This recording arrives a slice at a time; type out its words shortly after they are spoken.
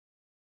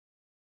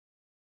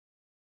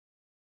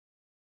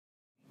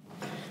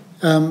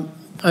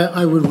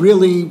I would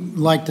really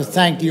like to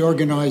thank the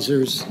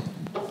organizers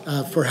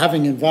for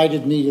having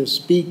invited me to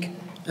speak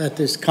at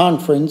this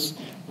conference.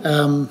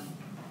 I've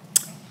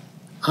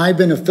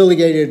been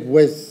affiliated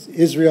with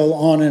Israel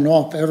on and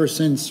off ever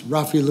since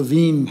Raphael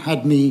Levine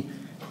had me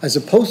as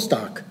a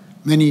postdoc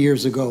many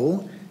years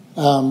ago.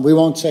 We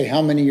won't say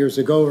how many years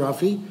ago,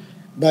 Rafi,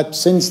 but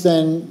since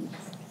then,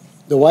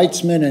 the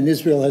Weitzman and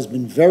Israel has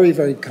been very,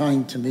 very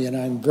kind to me, and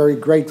I'm very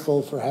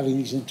grateful for having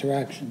these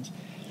interactions.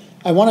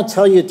 I want to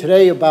tell you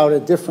today about a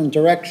different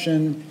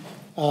direction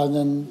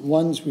than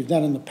ones we've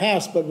done in the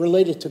past, but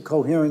related to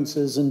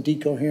coherences and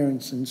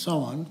decoherence and so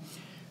on.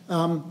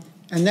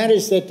 And that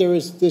is that there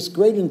is this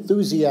great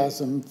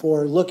enthusiasm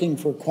for looking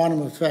for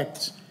quantum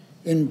effects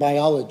in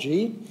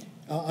biology.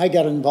 I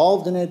got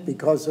involved in it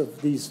because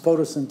of these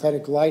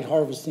photosynthetic light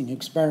harvesting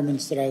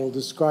experiments that I will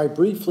describe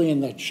briefly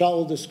and that Shaul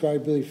will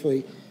describe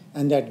briefly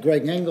and that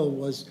Greg Engel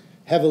was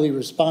heavily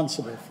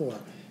responsible for.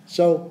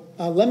 So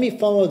let me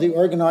follow the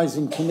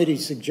organizing committee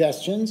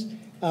suggestions,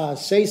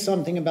 say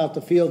something about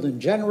the field in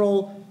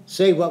general,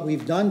 say what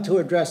we've done to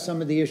address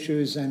some of the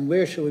issues and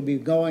where should we be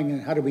going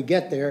and how do we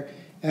get there,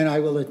 and I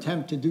will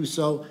attempt to do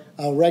so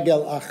al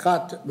regel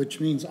achat, which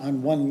means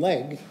on one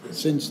leg,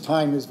 since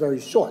time is very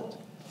short.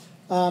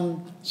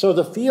 So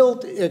the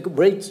field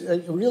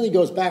really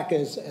goes back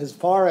as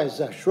far as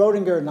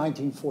Schrödinger in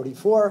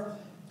 1944.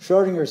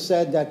 Schrödinger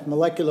said that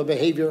molecular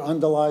behavior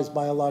underlies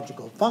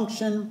biological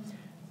function.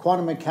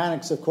 Quantum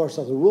mechanics, of course,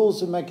 are the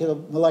rules of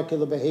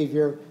molecular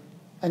behavior.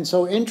 And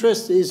so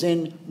interest is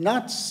in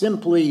not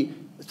simply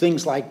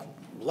things like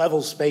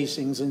level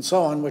spacings and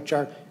so on, which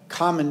are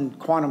common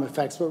quantum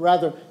effects, but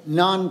rather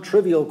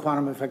non-trivial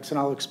quantum effects, and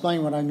I'll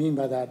explain what I mean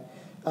by that.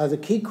 The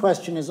key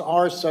question is,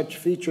 are such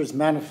features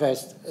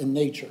manifest in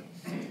nature?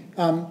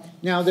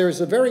 Now,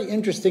 there's a very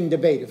interesting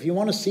debate. If you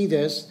want to see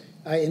this,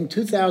 in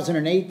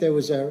 2008, there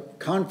was a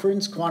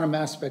conference, Quantum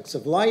Aspects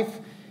of Life,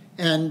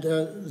 and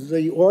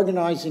the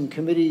organizing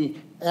committee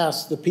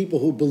asked the people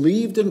who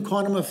believed in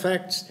quantum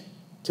effects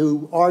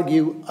to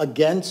argue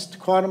against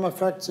quantum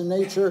effects in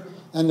nature,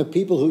 and the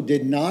people who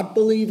did not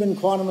believe in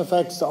quantum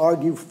effects to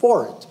argue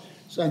for it.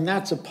 So, and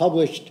that's a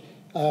published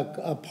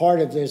a part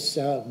of this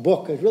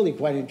book. It's really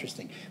quite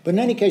interesting. But in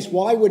any case,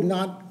 why would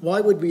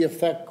we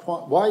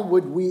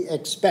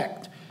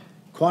expect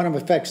quantum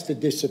effects to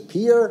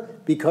disappear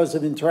because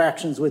of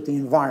interactions with the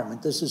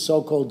environment? This is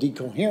so-called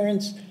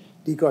decoherence.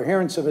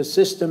 Decoherence of a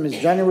system is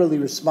generally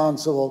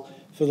responsible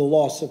for the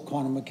loss of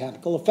quantum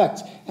mechanical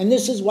effects. And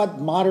this is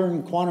what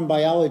modern quantum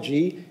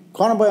biology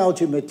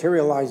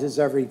materializes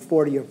every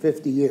 40 or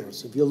 50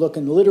 years. If you look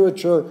in the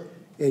literature,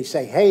 they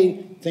say,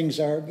 hey,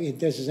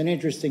 this is an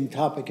interesting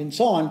topic and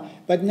so on.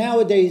 But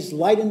nowadays,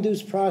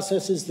 light-induced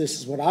processes, this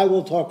is what I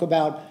will talk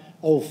about,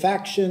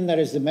 olfaction, that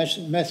is the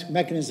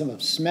mechanism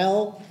of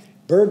smell,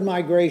 bird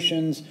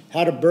migrations,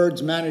 how do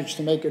birds manage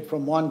to make it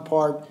from one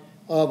part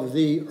of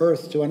the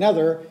earth to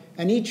another,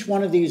 and each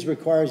one of these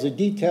requires a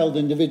detailed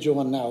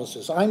individual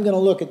analysis. I'm going to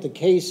look at the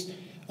case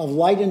of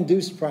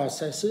light-induced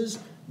processes,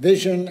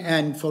 vision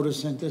and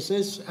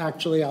photosynthesis.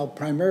 Actually, I'll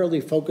primarily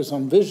focus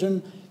on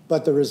vision,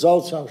 but the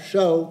results I'll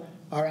show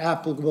are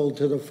applicable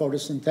to the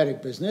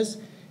photosynthetic business.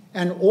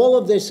 And all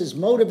of this is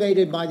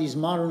motivated by these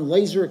modern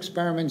laser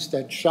experiments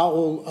that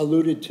Shaul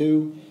alluded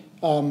to,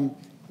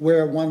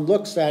 where one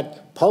looks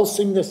at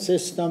pulsing the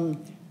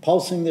system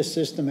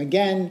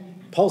again,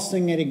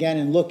 pulsing it again,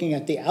 and looking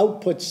at the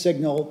output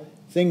signal,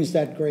 things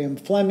that Graham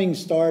Fleming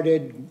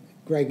started,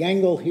 Greg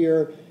Engel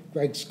here,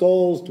 Greg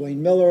Scholes, Dwayne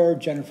Miller,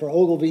 Jennifer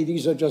Ogilvy.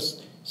 These are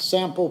just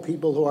sample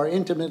people who are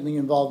intimately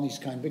involved in these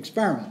kind of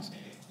experiments.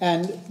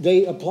 And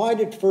they applied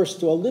it first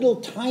to a little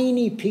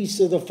tiny piece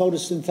of the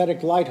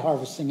photosynthetic light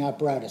harvesting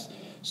apparatus.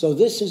 So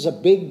this is a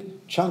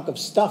big chunk of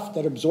stuff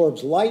that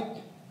absorbs light.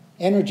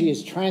 Energy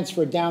is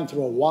transferred down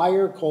through a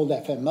wire called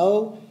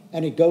FMO,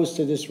 and it goes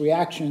to this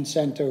reaction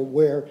center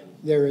where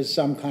there is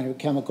some kind of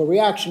chemical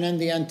reaction. And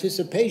the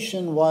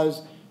anticipation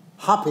was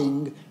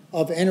hopping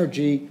of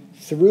energy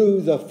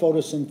through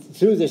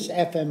through this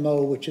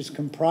FMO, which is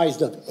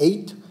comprised of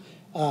 8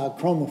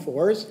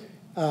 chromophores.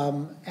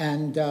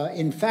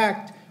 In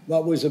fact,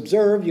 what was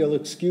observed, you'll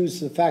excuse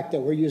the fact that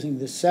we're using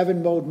the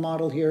 7-mode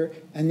model here,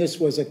 and this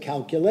was a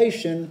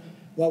calculation.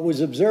 What was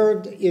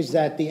observed is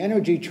that the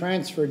energy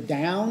transferred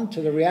down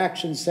to the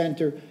reaction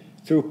center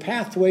through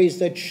pathways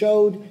that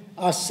showed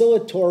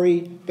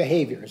oscillatory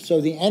behavior.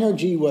 So the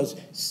energy was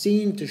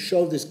seen to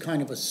show this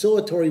kind of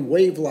oscillatory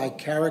wave-like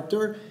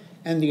character,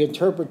 and the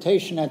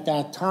interpretation at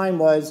that time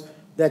was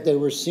that they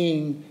were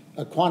seeing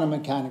a quantum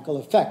mechanical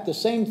effect. The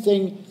same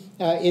thing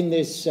in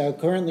this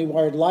currently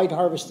wired light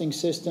harvesting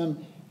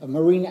system, a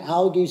marine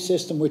algae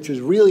system, which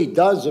really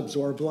does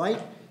absorb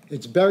light.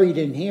 It's buried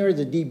in here,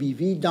 the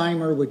DBV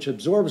dimer, which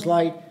absorbs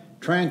light,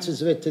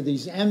 transfers it to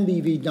these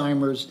MBV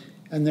dimers,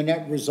 and the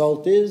net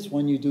result is,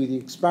 when you do the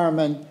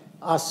experiment,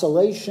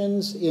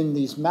 oscillations in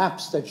these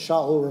maps that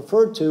Shaul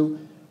referred to,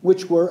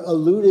 which were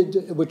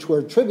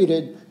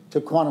attributed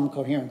to quantum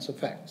coherence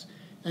effects.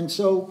 And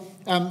so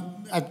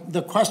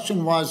the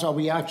question was, are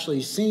we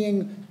actually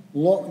seeing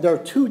there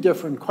are two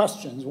different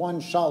questions.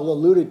 One Shaul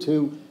alluded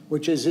to,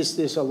 which is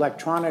this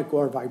electronic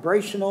or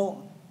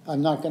vibrational?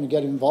 I'm not going to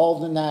get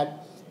involved in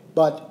that,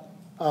 but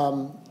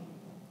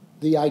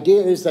the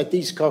idea is that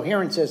these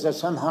coherences are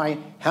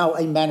somehow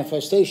a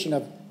manifestation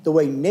of the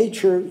way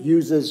nature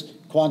uses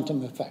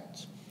quantum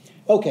effects.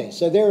 Okay,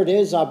 so there it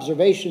is,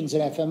 observations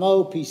at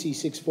FMO, PC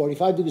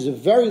 645. These are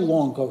very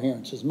long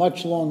coherences,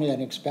 much longer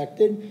than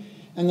expected.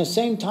 And the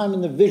same time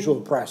in the visual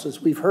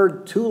process, we've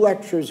heard 2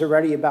 lectures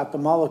already about the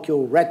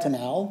molecule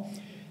retinal.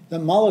 The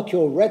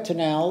molecule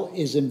retinal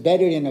is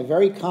embedded in a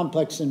very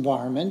complex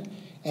environment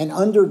and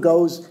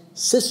undergoes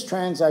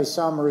cis-trans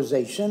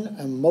isomerization,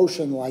 a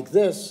motion like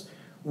this,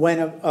 when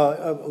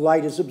a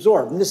light is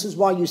absorbed. And this is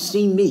why you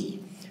see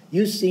me.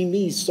 You see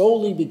me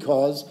solely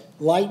because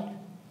light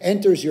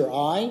enters your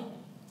eye,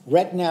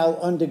 retinal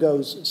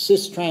undergoes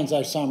cis-trans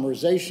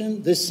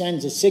isomerization. This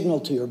sends a signal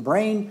to your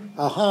brain.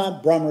 Aha,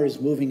 Brumer is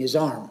moving his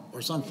arm,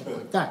 or something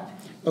like that.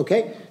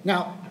 Okay?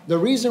 Now, the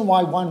reason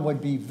why one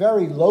would be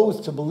very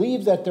loath to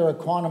believe that there are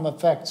quantum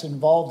effects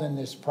involved in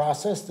this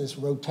process, this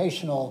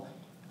rotational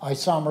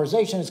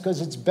isomerization, is because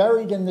it's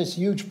buried in this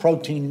huge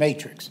protein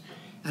matrix.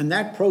 And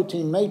that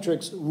protein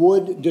matrix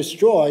would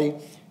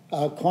destroy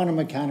quantum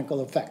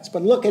mechanical effects.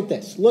 But look at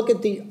this. Look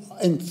at the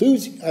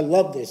enthusiasm. I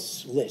love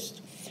this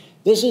list.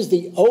 This is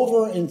the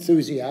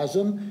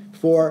over-enthusiasm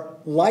for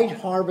light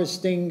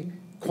harvesting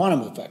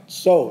quantum effects.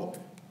 So,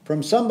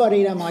 from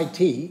somebody at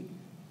MIT,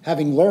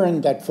 having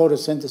learned that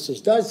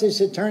photosynthesis does this,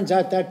 it turns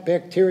out that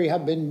bacteria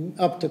have been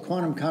up to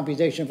quantum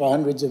computation for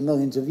hundreds of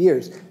millions of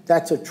years.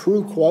 That's a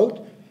true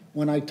quote.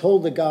 When I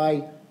told the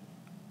guy,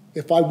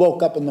 if I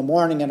woke up in the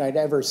morning and I'd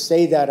ever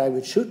say that, I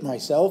would shoot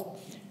myself,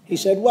 he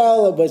said,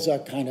 well, it was a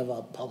kind of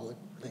a public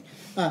thing.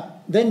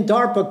 Then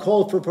DARPA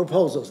called for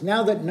proposals.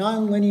 Now that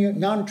nonlinear,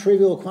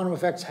 non-trivial quantum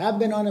effects have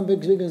been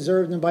unambiguously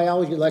observed in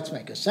biology, let's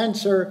make a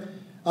sensor.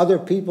 Other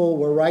people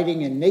were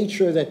writing in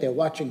Nature that they're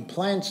watching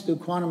plants do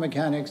quantum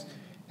mechanics,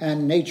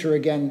 and Nature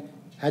again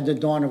had the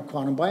dawn of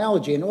quantum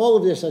biology. And all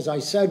of this, as I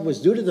said,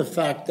 was due to the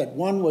fact that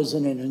one was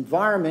in an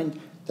environment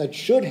that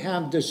should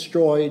have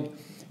destroyed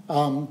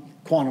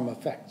quantum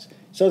effects.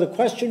 So the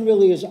question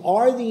really is,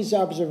 are these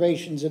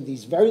observations of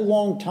these very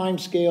long time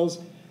scales,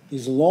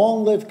 these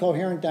long-lived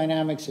coherent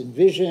dynamics in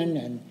vision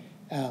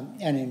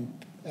and in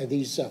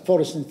these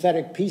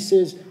photosynthetic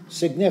pieces,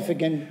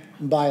 significant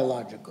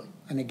biologically?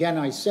 And again,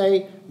 I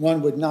say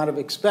one would not have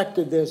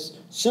expected this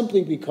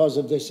simply because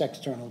of this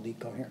external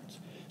decoherence.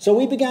 So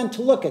we began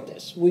to look at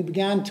this. We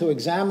began to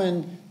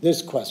examine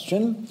this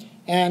question,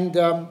 and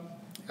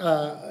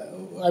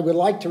I would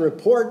like to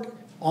report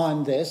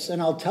on this,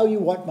 and I'll tell you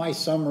what my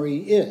summary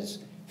is.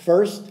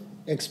 First,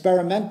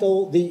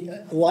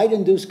 the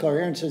light-induced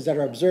coherences that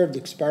are observed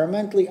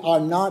experimentally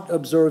are not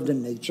observed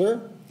in nature.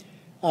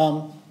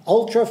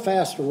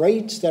 Ultra-fast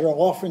rates that are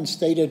often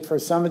stated for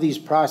some of these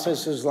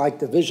processes, like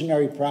the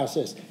visionary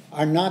process,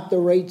 are not the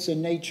rates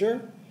in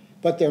nature,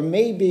 but there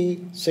may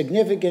be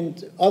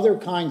significant other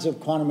kinds of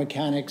quantum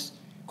mechanics,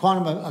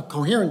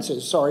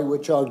 coherences,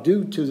 which are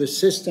due to the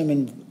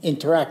system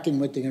interacting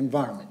with the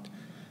environment.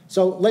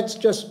 So let's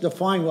just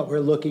define what we're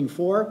looking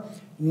for.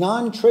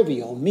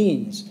 Non-trivial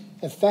means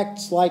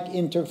effects like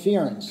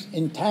interference,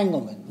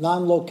 entanglement,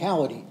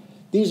 non-locality.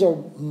 These are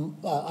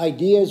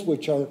ideas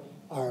which are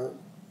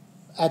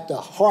at the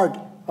heart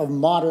of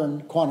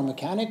modern quantum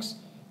mechanics,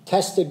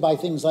 tested by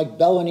things like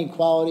Bell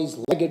inequalities,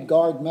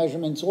 Leggett-Gard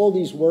measurements, all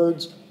these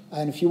words.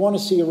 And if you want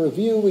to see a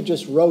review, we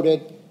just wrote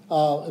it,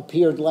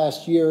 appeared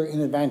last year in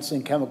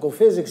Advancing Chemical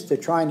Physics to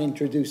try and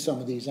introduce some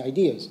of these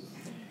ideas.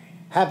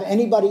 Have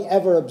anybody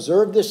ever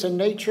observed this in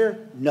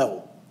nature?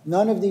 No.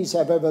 None of these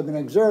have ever been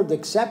observed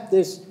except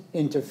this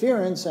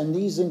interference, and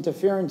these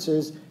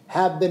interferences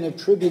have been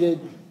attributed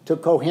to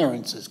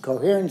coherences.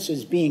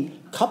 Coherences being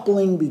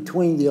coupling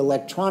between the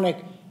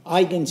electronic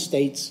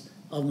eigenstates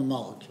of the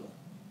molecule.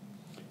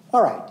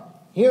 All right,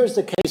 here's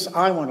the case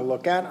I want to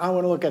look at. I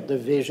want to look at the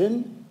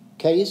vision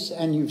case,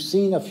 and you've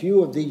seen a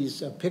few of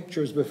these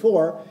pictures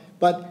before,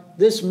 but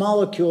this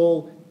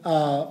molecule,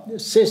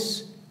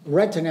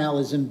 cis-retinal,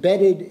 is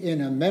embedded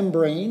in a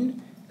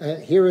membrane.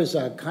 Here is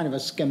a kind of a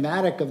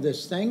schematic of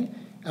this thing.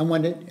 And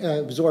when it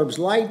absorbs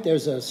light,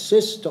 there's a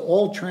cis to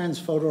all trans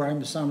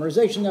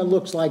photoisomerization that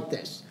looks like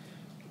this.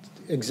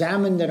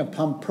 Examined in a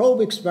pump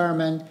probe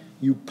experiment,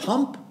 you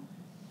pump,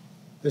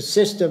 the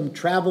system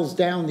travels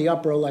down the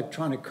upper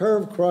electronic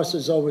curve,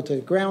 crosses over to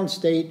the ground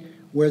state,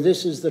 where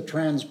this is the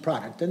trans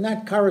product. And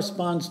that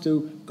corresponds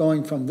to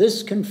going from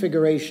this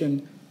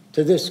configuration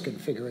to this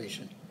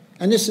configuration.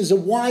 And this is a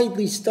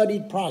widely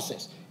studied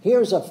process.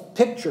 Here's a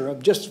picture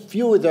of just a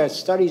few of the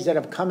studies that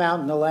have come out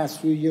in the last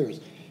few years.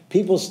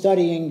 People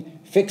studying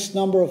fixed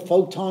number of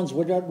photons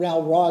without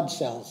rod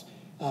cells,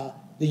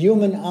 the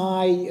human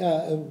eye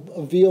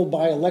revealed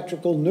by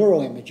electrical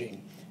neuroimaging.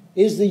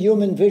 Is the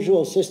human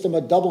visual system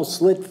a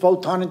double-slit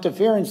photon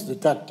interference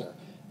detector?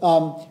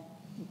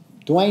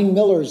 Dwayne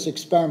Miller's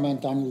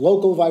experiment on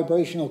local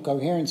vibrational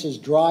coherences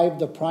drive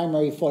the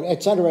primary photon,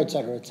 et cetera, et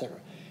cetera, et cetera.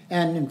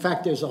 And in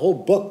fact, there's a whole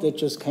book that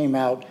just came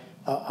out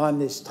on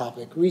this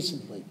topic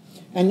recently.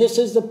 And this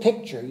is the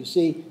picture. You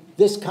see,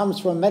 this comes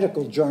from a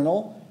medical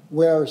journal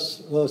where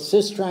the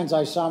cis-trans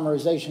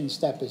isomerization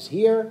step is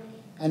here,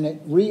 and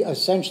it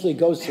essentially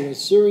goes through a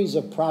series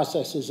of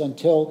processes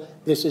until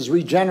this is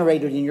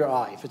regenerated in your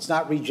eye. If it's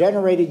not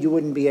regenerated, you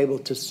wouldn't be able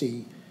to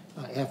see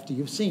after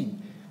you've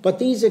seen. But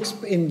these,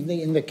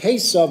 in the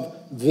case of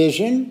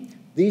vision,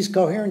 these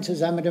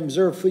coherences have been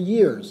observed for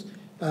years.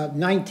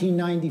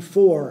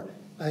 1994,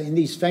 in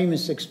these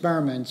famous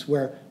experiments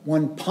where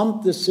one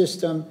pumped the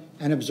system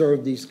and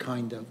observed these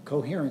kind of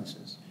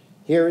coherences.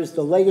 Here is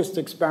the latest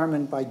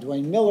experiment by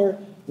Dwayne Miller,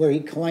 where he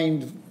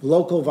claimed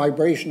local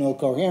vibrational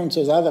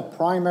coherences are the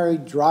primary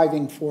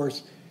driving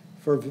force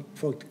for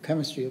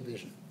chemistry of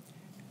vision.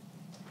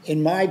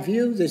 In my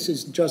view, this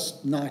is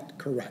just not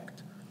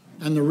correct.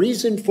 And the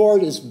reason for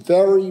it is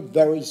very,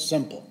 very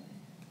simple.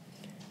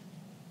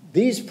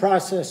 These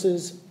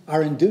processes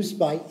are induced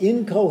by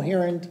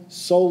incoherent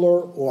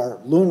solar or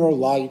lunar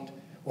light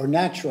or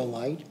natural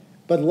light,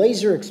 but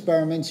laser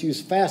experiments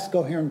use fast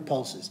coherent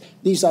pulses.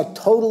 These are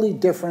totally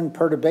different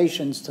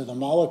perturbations to the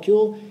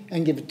molecule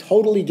and give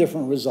totally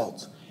different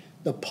results.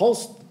 The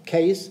pulse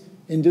case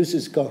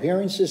induces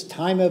coherences,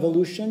 time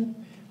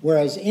evolution,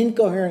 whereas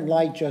incoherent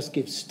light just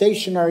gives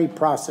stationary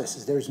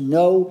processes. There's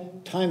no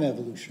time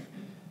evolution.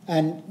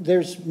 And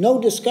there's no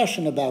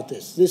discussion about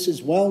this. This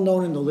is well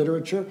known in the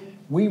literature.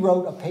 We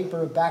wrote a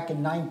paper back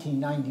in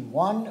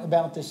 1991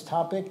 about this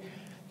topic.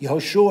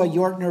 Yehoshua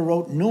Jortner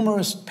wrote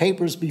numerous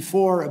papers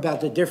before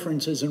about the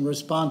differences in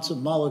response of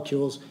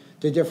molecules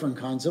to different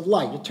kinds of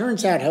light. It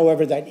turns out,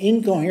 however, that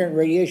incoherent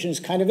radiation is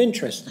kind of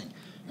interesting,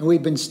 and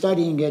we've been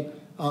studying it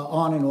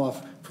on and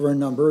off for a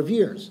number of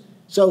years.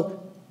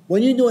 So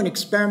when you do an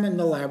experiment in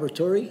the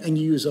laboratory and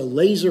you use a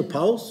laser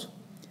pulse,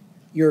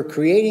 you're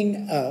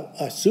creating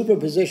a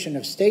superposition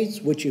of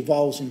states which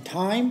evolves in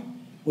time,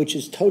 which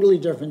is totally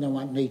different than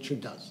what nature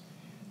does.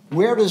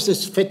 Where does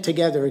this fit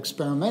together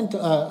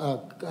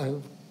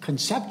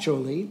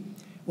conceptually?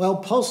 Well,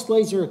 pulsed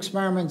laser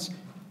experiments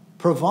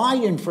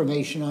provide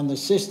information on the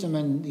system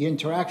and the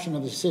interaction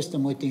of the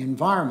system with the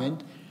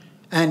environment,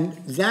 and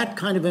that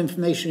kind of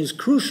information is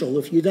crucial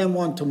if you then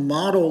want to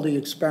model the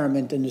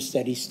experiment in the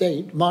steady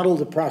state, model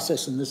the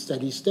process in the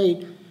steady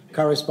state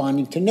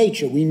corresponding to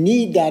nature. We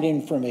need that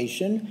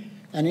information,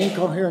 and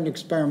incoherent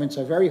experiments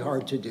are very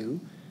hard to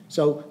do.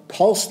 So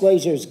pulsed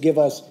lasers give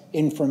us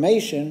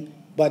information,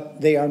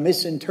 but they are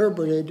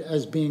misinterpreted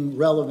as being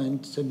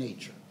relevant to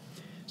nature.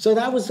 So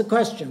that was the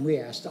question we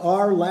asked.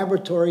 Are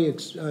laboratory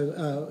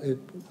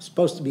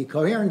supposed to be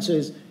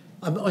coherences,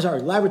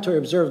 laboratory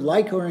observed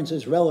light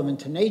coherences relevant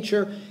to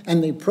nature?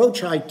 And the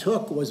approach I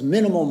took was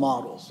minimal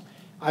models.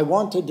 I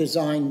want to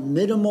design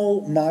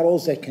minimal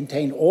models that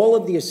contain all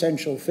of the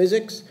essential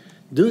physics,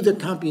 do the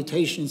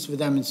computations for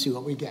them, and see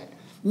what we get.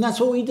 And that's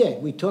what we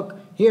did. We took,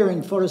 here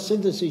in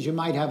photosynthesis, you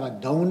might have a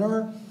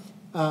donor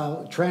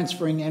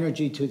transferring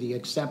energy to the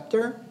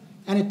acceptor,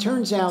 and it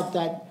turns out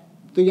that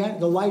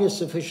the light is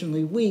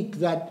sufficiently weak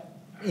that,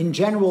 in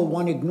general,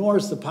 one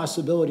ignores the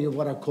possibility of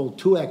what are called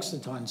 2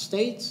 exciton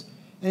states.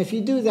 And if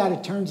you do that,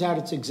 it turns out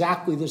it's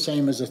exactly the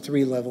same as a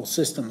 3-level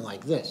system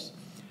like this.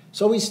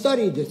 So we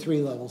studied the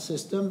 3-level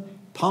system,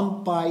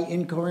 pumped by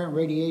incoherent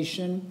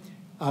radiation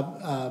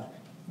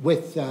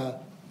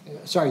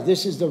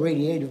this is the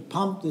radiative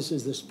pump, this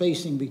is the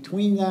spacing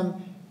between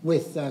them,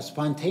 with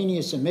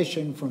spontaneous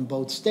emission from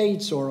both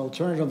states, or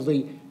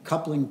alternatively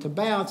coupling to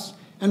baths,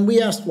 and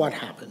we asked what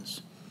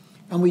happens.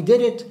 And we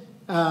did it,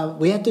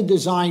 we had to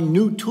design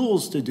new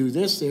tools to do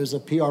this. There's a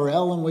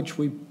PRL in which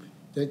we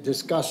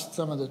discussed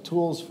some of the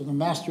tools for the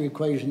master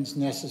equations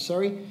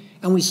necessary,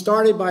 and we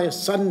started by a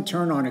sudden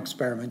turn-on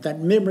experiment that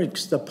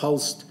mimics the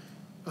pulsed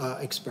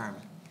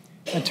experiment.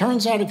 It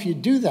turns out if you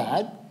do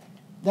that,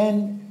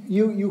 then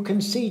you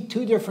can see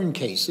 2 different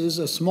cases,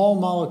 a small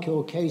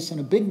molecule case and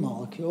a big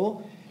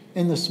molecule.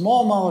 In the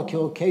small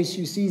molecule case,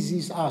 you see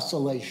these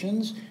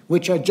oscillations,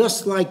 which are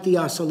just like the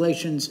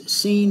oscillations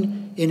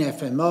seen in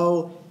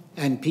FMO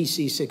and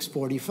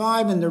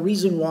PC645, and the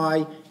reason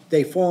why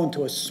they fall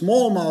into a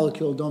small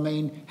molecule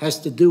domain has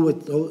to do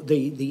with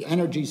the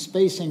energy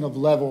spacing of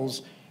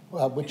levels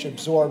which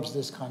absorbs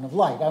this kind of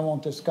light. I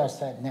won't discuss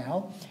that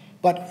now,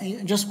 but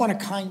I just want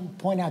to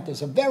point out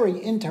there's a very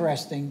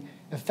interesting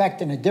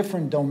effect in a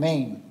different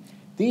domain.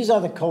 These are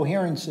the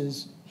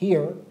coherences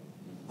here,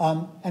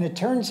 and it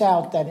turns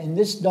out that in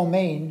this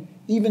domain,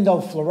 even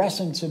though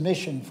fluorescence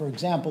emission, for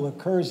example,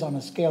 occurs on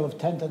a scale of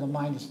 10 to the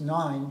minus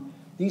 9,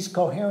 these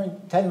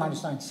 10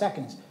 minus 9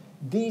 seconds,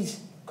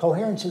 these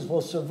coherences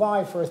will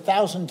survive for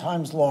 1,000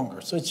 times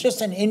longer. So it's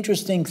just an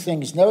interesting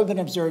thing. It's never been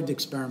observed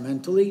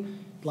experimentally.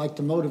 I'd like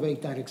to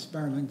motivate that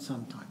experiment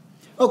sometime.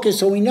 Okay,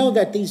 so we know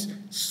that these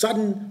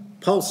sudden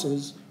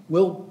pulses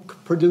will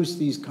produce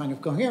these kind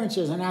of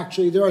coherences, and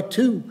actually there are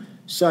 2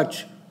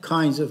 such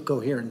kinds of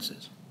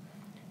coherences.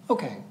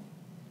 Okay.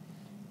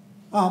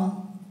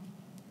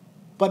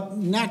 But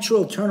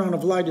natural turn-on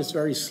of light is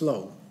very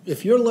slow.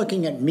 If you're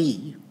looking at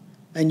me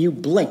and you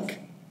blink,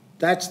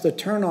 that's the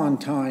turn-on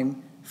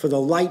time for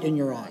the light in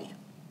your eye.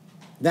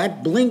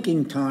 that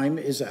blinking time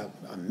is a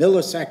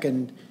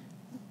millisecond,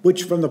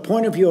 which from the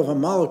point of view of a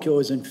molecule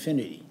is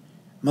infinity.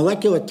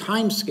 Molecular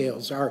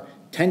timescales are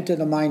 10 to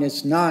the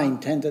minus 9,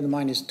 10 to the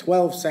minus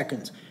 12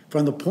 seconds.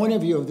 From the point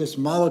of view of this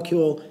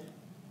molecule,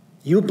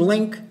 you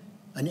blink,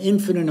 an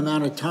infinite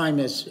amount of time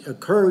has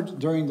occurred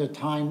during the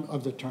time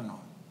of the turn on.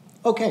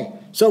 Okay,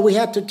 so we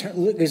had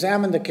to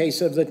examine the case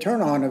of the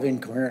turn on of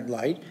incoherent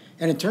light,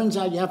 and it turns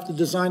out you have to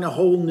design a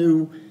whole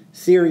new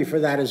theory for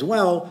that as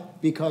well,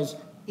 because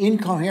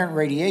incoherent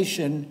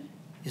radiation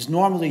is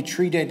normally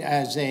treated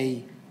as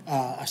a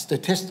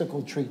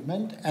statistical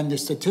treatment, and the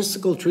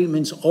statistical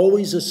treatments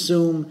always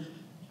assume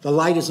the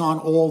light is on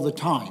all the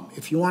time.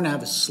 If you want to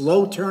have a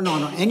slow turn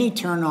on or any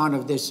turn on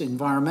of this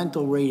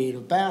environmental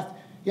radiative bath,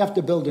 you have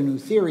to build a new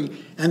theory.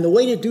 And the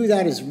way to do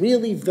that is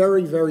really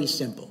very, very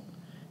simple.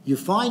 You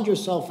find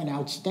yourself an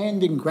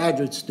outstanding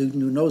graduate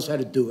student who knows how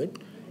to do it,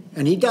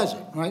 and he does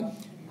it, right?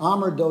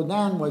 Amr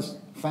Dodan was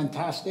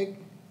fantastic,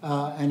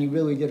 and he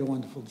really did a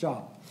wonderful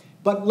job.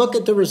 But look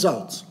at the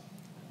results.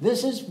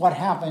 This is what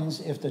happens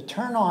if the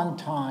turn-on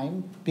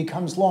time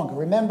becomes longer.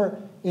 Remember,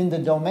 in the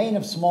domain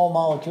of small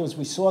molecules,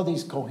 we saw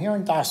these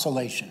coherent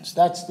oscillations.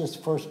 That's this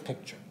first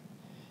picture.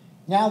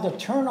 Now the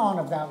turn-on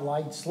of that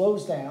light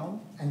slows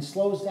down and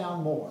slows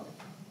down more.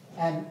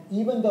 And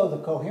even though the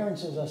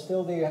coherences are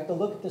still there, you have to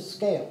look at the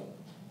scale.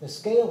 The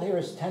scale here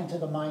is 10 to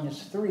the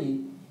minus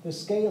 3. The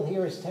scale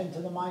here is 10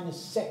 to the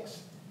minus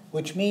 6,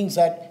 which means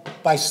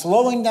that by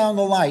slowing down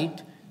the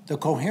light, the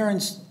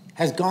coherence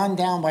has gone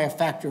down by a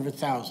factor of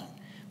 1,000.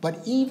 But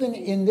even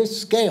in this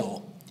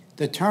scale,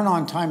 the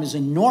turn-on time is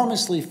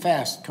enormously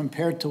fast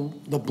compared to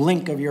the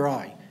blink of your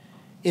eye.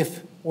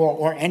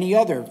 Or any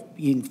other,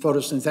 in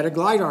photosynthetic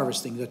light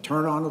harvesting, the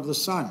turn-on of the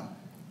sun.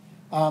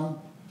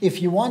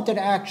 If you wanted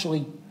to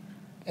actually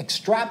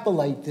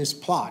extrapolate this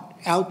plot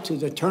out to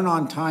the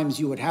turn-on times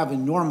you would have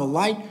in normal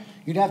light,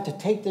 you'd have to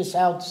take this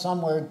out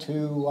somewhere to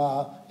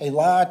a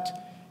lot,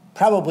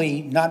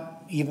 probably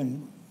not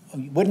even,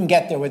 you wouldn't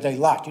get there with a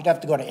lot. You'd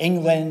have to go to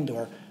England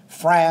or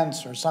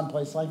France or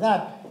someplace like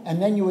that,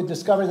 and then you would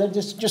discover that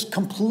this just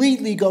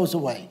completely goes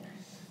away.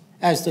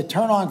 As the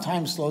turn-on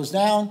time slows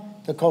down,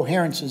 the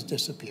coherences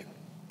disappear.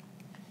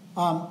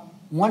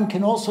 One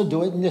can also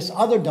do it in this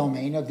other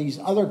domain of these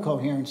other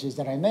coherences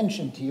that I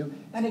mentioned to you.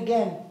 And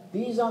again,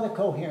 these are the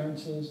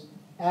coherences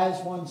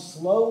as one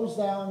slows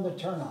down the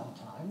turn-on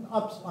time,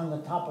 up on the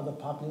top of the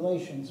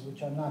populations,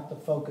 which are not the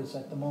focus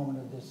at the moment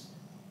of this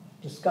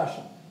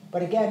discussion.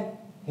 But again,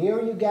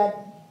 here you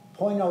get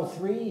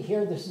 0.03.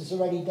 Here this is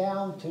already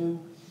down to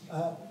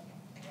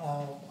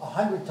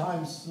 100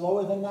 times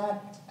slower than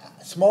that,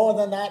 smaller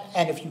than that,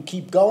 and if you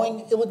keep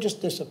going, it will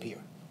just disappear.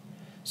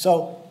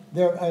 So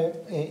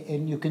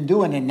and you can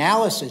do an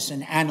analysis,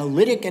 an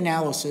analytic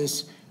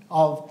analysis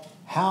of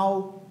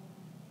how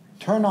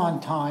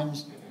turn-on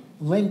times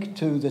link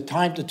to the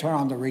time to turn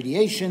on the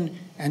radiation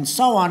and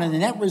so on, and the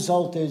net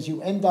result is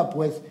you end up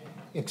with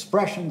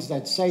expressions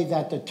that say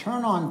that the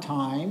turn-on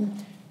time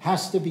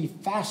has to be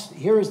fast.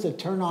 Here is the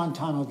turn-on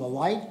time of the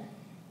light.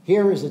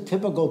 Here is a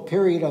typical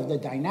period of the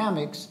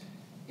dynamics.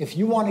 If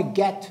you want to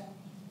get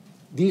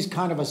these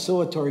kind of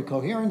oscillatory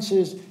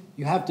coherences,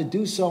 you have to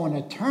do so in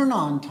a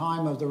turn-on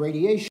time of the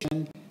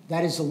radiation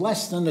that is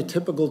less than the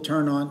typical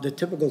turn-on, the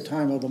typical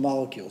time of the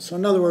molecule. So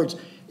in other words,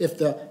 if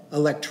the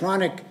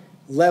electronic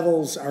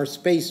levels are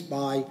spaced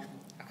by,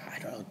 I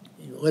don't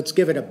know, let's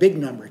give it a big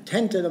number,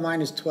 10 to the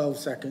minus 12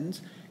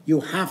 seconds, you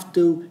have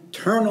to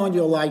turn on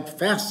your light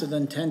faster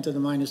than 10 to the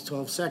minus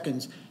 12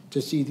 seconds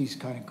to see these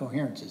kind of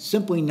coherences.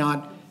 Simply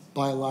not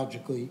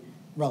biologically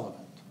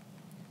relevant.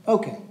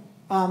 Okay.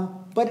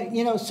 But,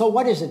 so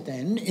what is it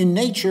then? In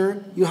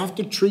nature, you have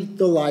to treat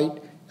the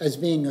light as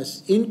being an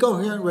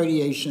incoherent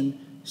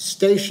radiation,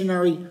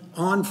 stationary,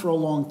 on for a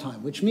long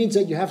time, which means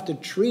that you have to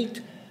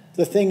treat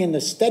the thing in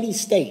the steady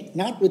state,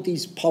 not with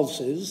these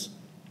pulses,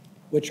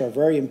 which are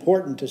very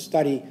important to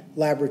study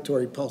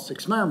laboratory pulse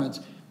experiments,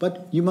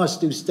 but you must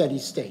do steady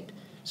state.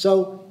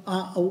 So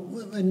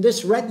in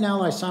this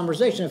retinal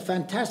isomerization, a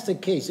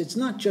fantastic case. It's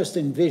not just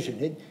in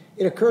vision.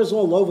 It occurs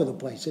all over the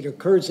place. It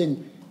occurs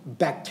in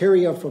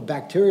bacteria for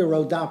bacterial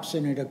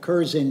rhodopsin. It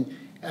occurs in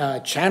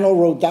channel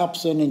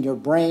rhodopsin in your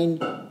brain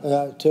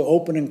to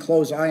open and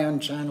close ion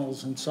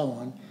channels and so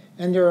on.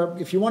 And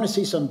if you want to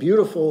see some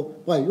beautiful,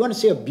 you want to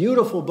see a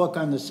beautiful book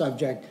on the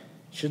subject,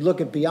 you should look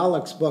at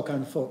Bialik's book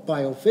on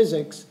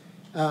biophysics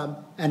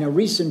and a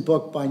recent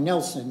book by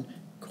Nelson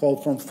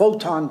called From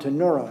Photon to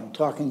Neuron,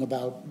 talking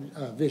about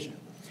vision.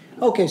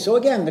 Okay, so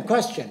again, the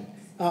question,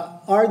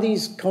 are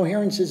these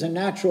coherences a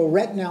natural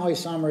retinal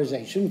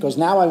isomerization? Because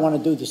now I want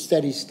to do the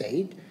steady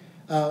state.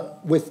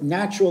 With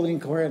natural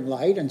incoherent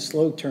light and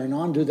slow turn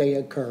on, do they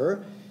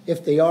occur?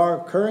 If they are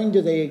occurring,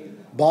 do they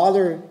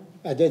matter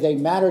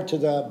to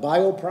the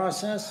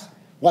bioprocess?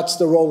 What's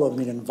the role of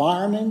the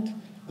environment,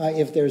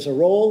 if there's a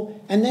role?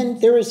 And then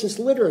there is this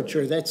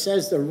literature that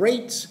says the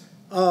rates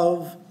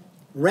of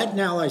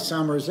retinal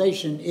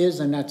isomerization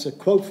is, and that's a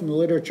quote from the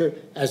literature,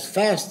 as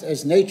fast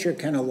as nature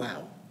can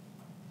allow.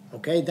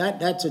 Okay,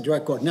 that's a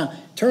direct quote. Now,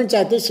 turns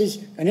out this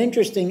is an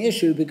interesting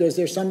issue because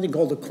there's something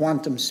called a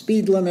quantum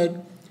speed limit,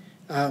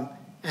 and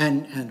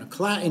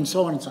so on and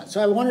so on.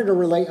 So I wanted to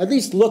relate, at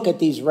least look at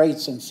these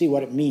rates and see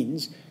what it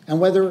means, and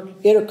whether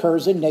it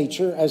occurs in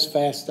nature as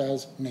fast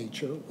as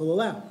nature will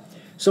allow.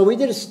 So we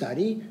did a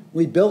study,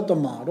 we built a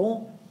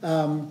model,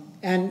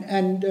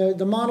 and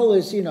the model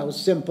is,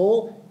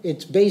 simple.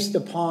 It's based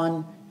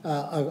upon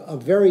a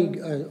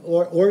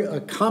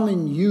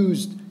common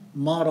used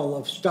model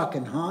of Stuck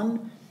and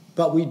Hahn,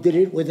 but we did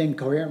it with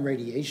incoherent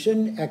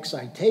radiation,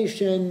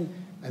 excitation,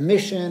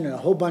 emission, and a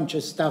whole bunch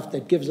of stuff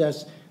that gives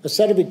us a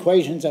set of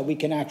equations that we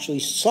can actually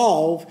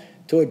solve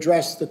to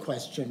address the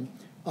question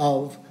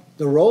of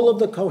the role of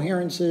the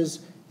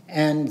coherences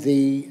and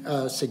the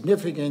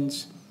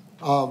significance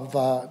of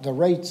the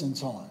rates and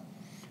so on.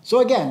 So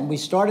again, we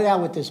started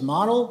out with this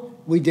model.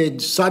 We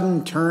did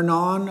sudden turn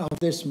on of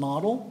this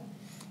model,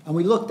 and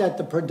we looked at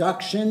the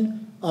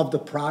production of the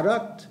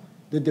product,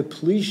 the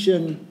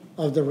depletion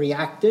of the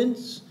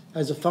reactants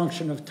as a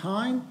function of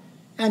time.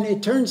 And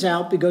it turns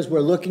out, because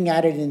we're looking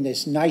at it in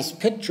this nice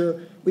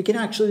picture, we can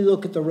actually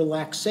look at the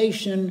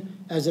relaxation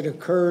as it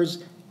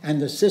occurs,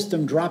 and the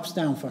system drops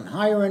down from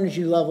higher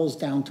energy levels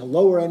down to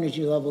lower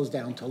energy levels,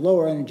 down to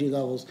lower energy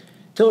levels,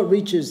 till it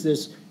reaches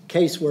this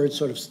case where it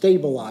sort of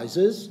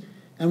stabilizes.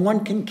 And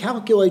one can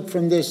calculate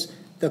from this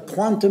the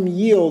quantum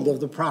yield of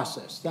the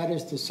process. That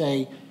is to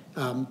say,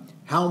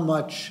 how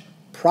much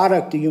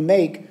product do you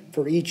make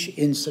for each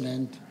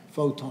incident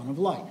photon of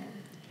light.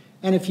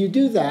 And if you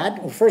do that,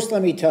 well, first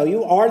let me tell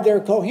you, are there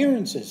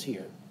coherences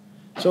here?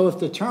 So if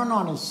the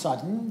turn-on is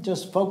sudden,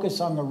 just focus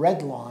on the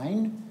red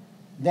line,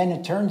 then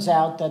it turns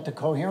out that the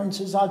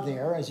coherences are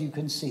there, as you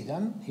can see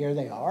them. Here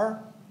they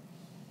are.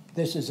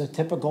 This is a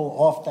typical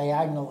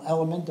off-diagonal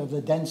element of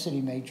the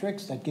density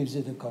matrix that gives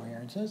you the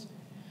coherences.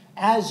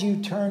 As you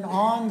turn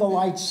on the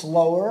light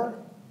slower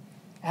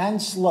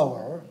and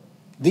slower,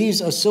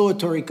 these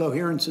oscillatory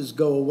coherences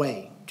go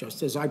away,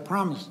 just as I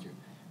promised you.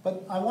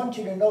 But I want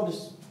you to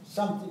notice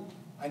something.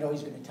 I know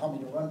he's going to tell me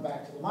to run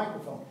back to the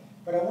microphone,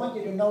 but I want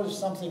you to notice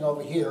something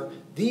over here.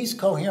 These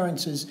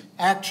coherences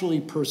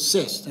actually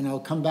persist, and I'll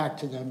come back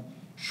to them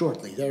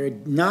shortly. They're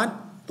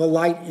not the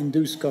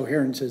light-induced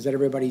coherences that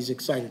everybody's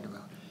excited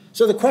about.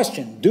 So the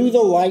question, do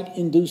the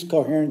light-induced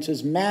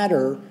coherences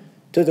matter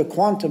to the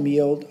quantum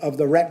yield of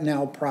the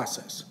retinal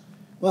process?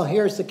 Well,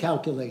 here's the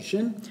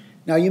calculation.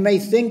 Now, you may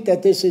think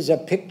that this is a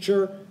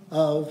picture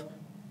of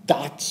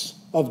dots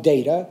of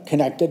data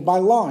connected by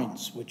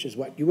lines, which is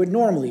what you would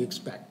normally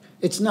expect.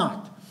 It's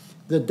not.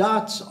 The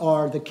dots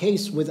are the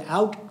case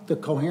without the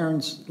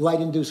coherence,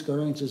 light-induced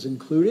coherences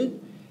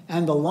included,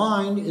 and the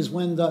line is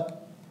when the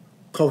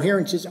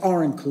coherences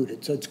are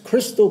included. So it's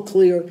crystal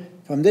clear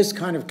from this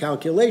kind of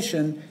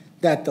calculation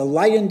that the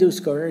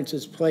light-induced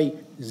coherences play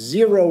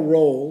zero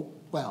role,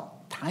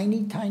 well,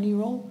 tiny, tiny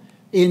role,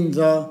 in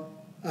the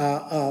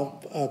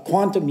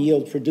quantum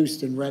yield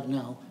produced in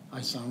retinal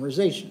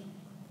isomerization.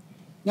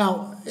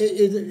 Now,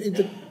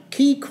 the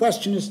key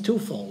question is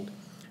twofold.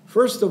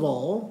 First of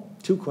all,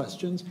 two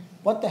questions.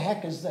 What the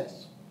heck is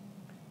this?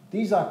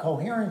 These are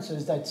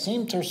coherences that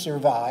seem to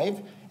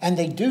survive, and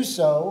they do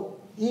so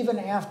even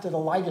after the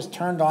light is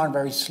turned on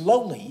very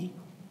slowly.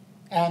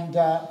 And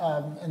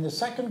the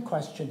second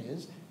question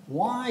is,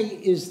 why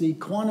is the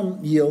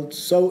quantum yield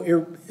so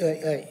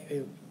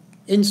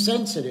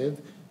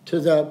insensitive to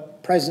the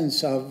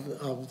presence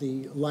of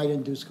the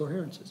light-induced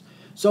coherences?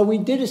 So we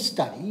did a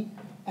study,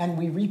 and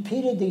we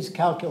repeated these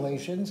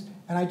calculations,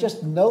 and I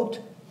just note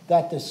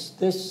that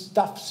this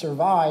stuff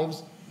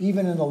survives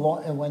even in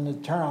when the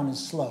turn-on is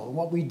slow. And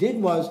what we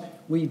did was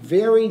we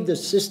varied the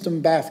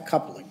system bath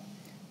coupling,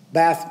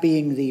 bath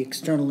being the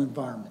external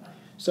environment.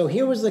 So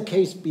here was the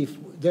case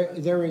before.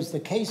 There is the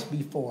case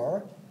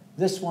before,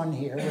 this one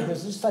here, where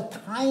there's just a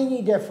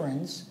tiny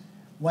difference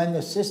when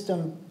the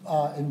system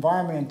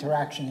environment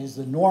interaction is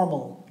the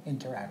normal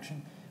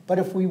interaction. But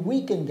if we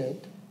weakened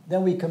it,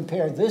 then we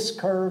compare this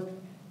curve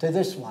to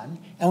this one,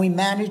 and we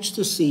managed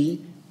to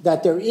see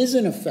that there is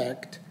an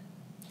effect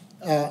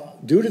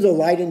due to the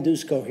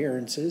light-induced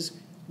coherences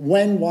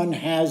when one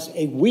has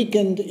a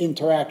weakened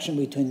interaction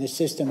between the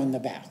system and the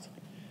bath.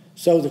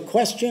 So the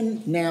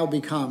question now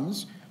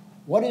becomes,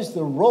 what is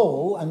the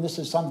role, and this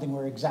is something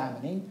we're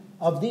examining,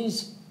 of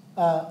these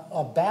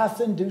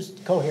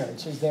bath-induced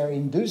coherences? They're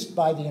induced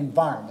by the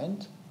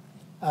environment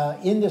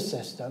in the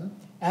system,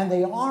 and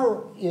they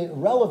are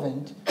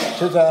relevant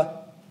to the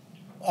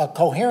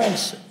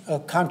coherence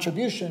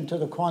contribution to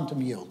the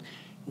quantum yield.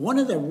 One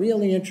of the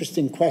really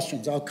interesting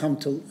questions I'll come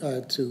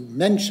to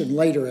mention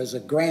later as a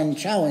grand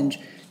challenge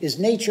is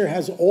nature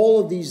has all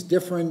of these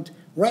different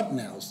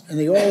retinals, and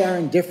they all are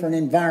in different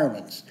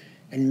environments.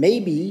 And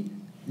maybe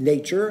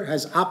nature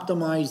has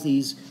optimized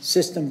these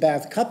system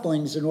bath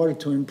couplings in order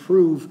to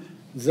improve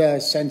the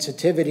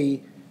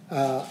sensitivity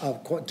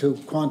to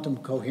quantum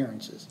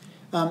coherences.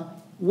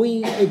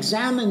 We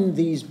examined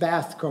these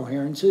bath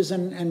coherences,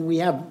 and we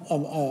have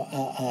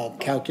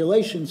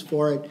calculations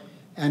for it,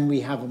 and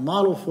we have a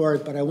model for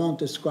it, but I won't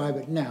describe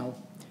it now.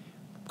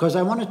 because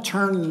I want to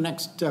turn in the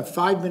next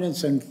 5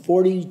 minutes and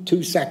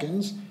 42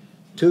 seconds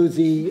to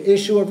the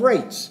issue of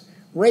rates.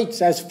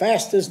 Rates as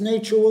fast as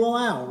nature will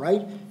allow,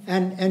 right?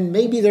 And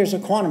maybe there's a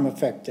quantum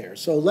effect there.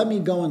 So let me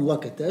go and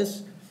look at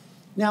this.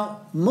 Now,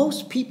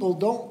 most people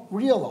don't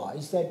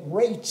realize that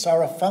rates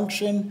are a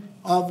function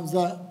of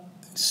the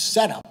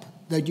setup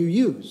that you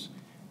use.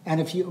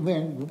 And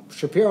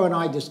Shapiro and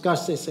I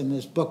discussed this in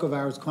this book of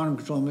ours, Quantum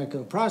Control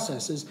Molecular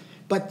Processes,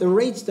 but the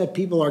rates that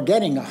people are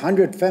getting,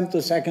 100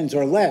 femtoseconds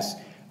or less,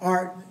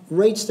 are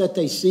rates that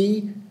they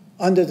see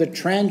under the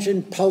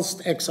transient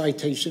pulsed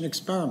excitation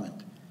experiment.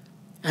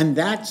 And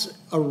that's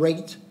a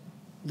rate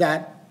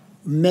that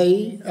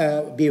may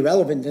be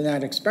relevant in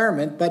that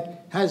experiment,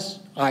 but has,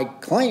 I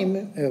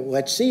claim,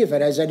 let's see if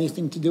it has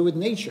anything to do with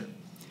nature.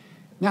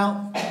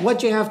 Now,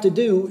 what you have to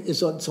do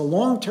is, it's a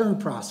long-term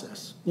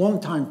process,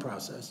 long-time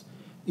process.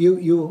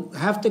 You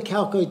have to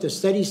calculate the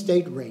steady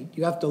state rate.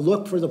 You have to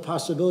look for the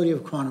possibility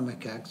of quantum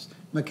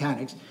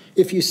mechanics.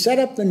 If you set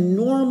up the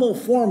normal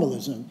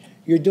formalism,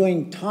 you're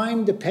doing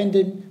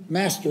time-dependent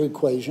master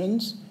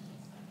equations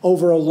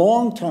over a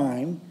long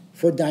time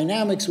for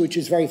dynamics, which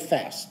is very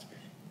fast.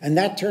 And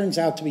that turns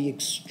out to be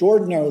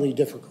extraordinarily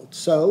difficult.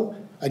 So,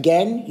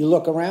 again, you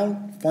look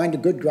around, find a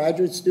good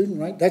graduate student,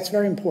 right? That's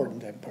very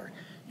important, that part.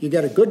 You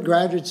get a good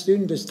graduate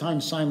student, this time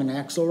Simon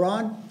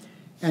Axelrod,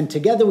 and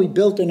together we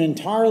built an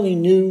entirely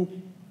new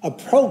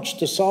approach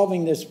to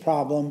solving this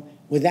problem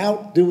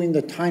without doing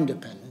the time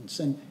dependence.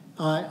 And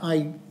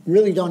I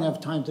really don't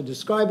have time to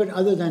describe it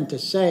other than to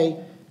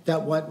say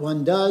that what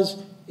one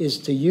does is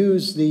to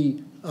use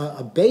the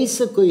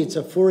basically, it's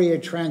a Fourier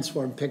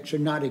transform picture,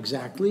 not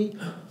exactly.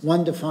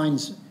 One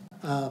defines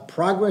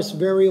progress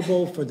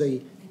variable for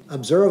the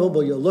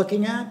observable you're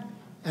looking at,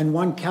 and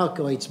one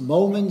calculates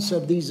moments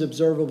of these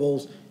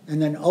observables,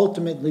 and then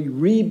ultimately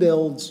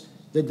rebuilds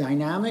the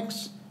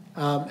dynamics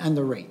and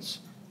the rates.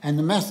 And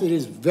the method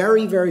is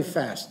very, very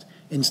fast.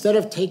 Instead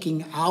of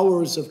taking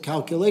hours of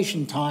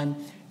calculation time,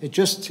 it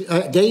just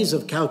days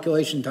of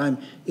calculation time,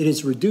 it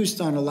is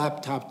reduced on a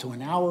laptop to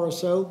an hour or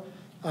so.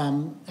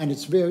 And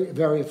it's very,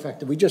 very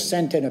effective. We just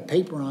sent in a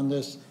paper on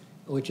this,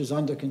 which is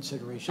under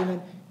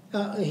consideration.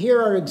 And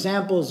here are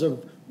examples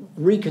of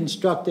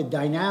reconstructed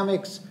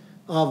dynamics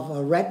of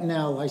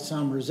retinal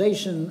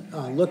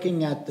isomerization,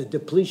 looking at the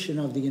depletion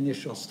of the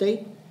initial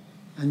state.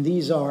 And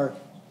these are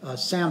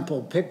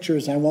sample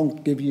pictures. I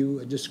won't give you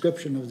a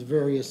description of the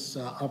various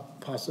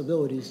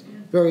possibilities,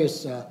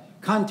 various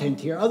content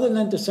here, other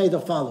than to say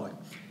the following.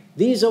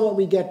 These are what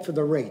we get for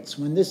the rates.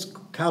 When this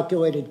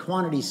calculated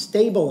quantity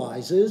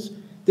stabilizes,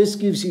 this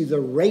gives you the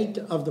rate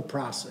of the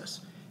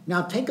process.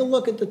 Now take a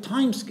look at the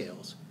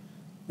timescales.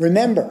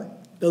 Remember,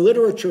 the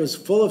literature is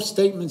full of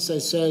statements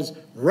that says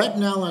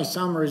retinal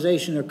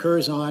isomerization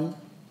occurs on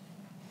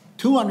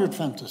 200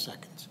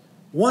 femtoseconds,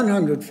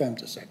 100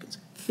 femtoseconds,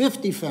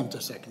 50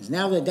 femtoseconds.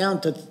 Now they're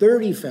down to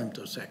 30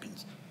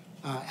 femtoseconds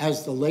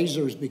as the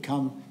lasers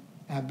become,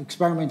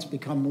 experiments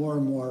become more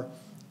and more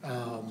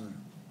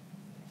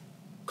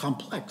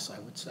complex, I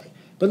would say.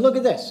 But look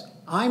at this.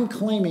 I'm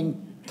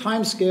claiming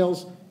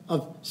timescales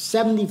of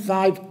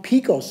 75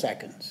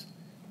 picoseconds.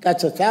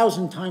 That's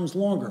 1,000 times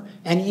longer.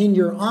 And in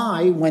your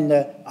eye, when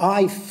the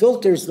eye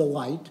filters the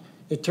light,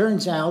 it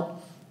turns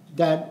out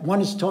that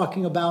one is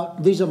talking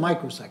about, these are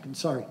microseconds,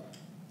 sorry.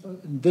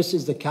 This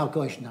is the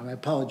calculation now, I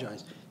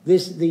apologize.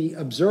 The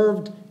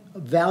observed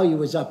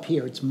value is up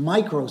here. It's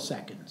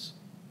microseconds,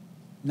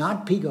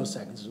 not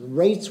picoseconds. The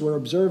rates we're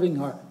observing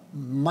are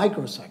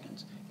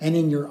microseconds. And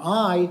in your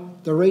eye,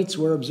 the rates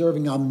we're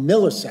observing are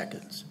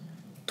milliseconds.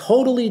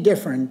 Totally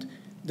different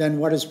than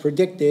what is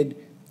predicted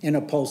in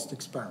a pulsed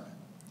experiment.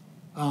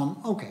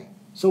 Okay,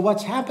 so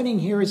what's happening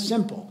here is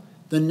simple.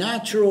 The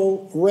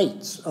natural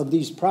rates of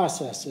these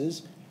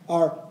processes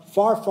are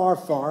far, far,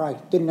 far, I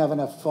didn't have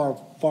enough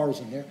fars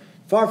in there,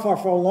 far, far,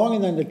 far longer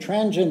than the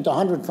transient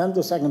 100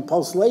 femtosecond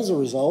pulse laser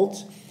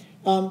results.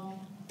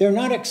 They're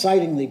not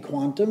excitingly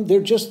quantum,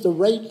 they're just the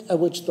rate at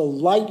which the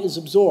light is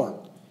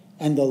absorbed.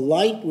 And the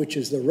light, which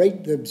is the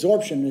rate, the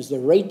absorption is the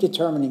rate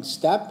determining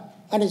step,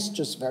 and it's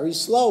just very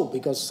slow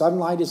because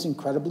sunlight is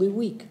incredibly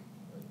weak.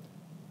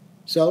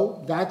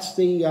 So that's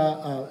the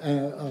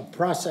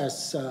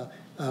process,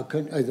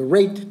 the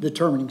rate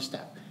determining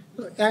step.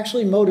 It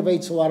actually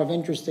motivates a lot of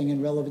interesting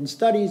and relevant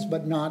studies,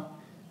 but not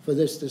for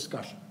this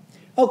discussion.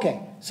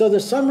 Okay, so the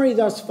summary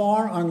thus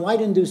far on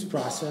light-induced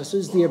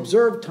processes, the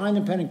observed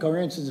time-dependent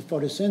coherences of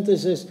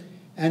photosynthesis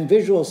and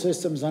visual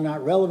systems are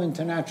not relevant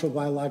to natural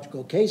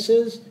biological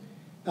cases.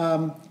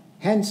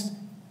 Hence,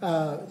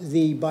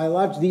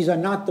 these are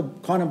not the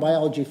quantum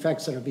biology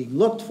effects that are being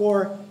looked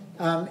for.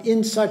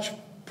 In such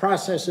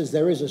processes,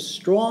 there is a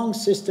strong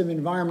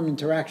system-environment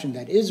interaction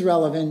that is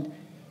relevant.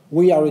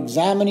 We are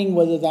examining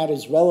whether that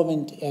is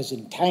relevant as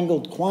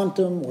entangled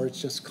quantum or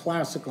it's just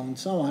classical and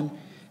so on.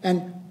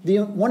 And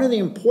one of the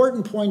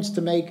important points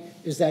to make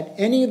is that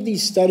any of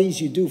these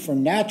studies you do for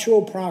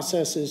natural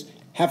processes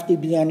have to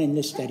be done in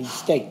the steady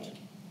state.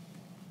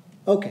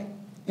 Okay,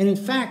 and in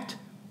fact,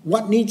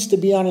 what needs to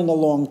be done in the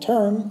long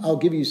term, I'll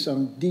give you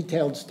some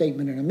detailed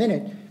statement in a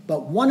minute,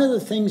 But one of the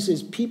things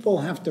is people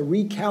have to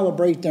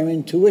recalibrate their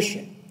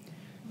intuition.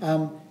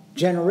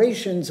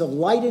 Generations of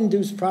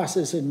light-induced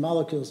processes in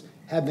molecules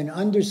have been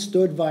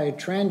understood via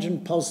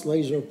transient pulse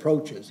laser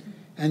approaches.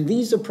 And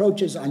these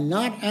approaches are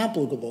not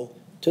applicable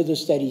to the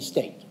steady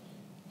state.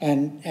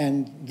 And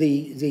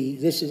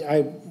this is, I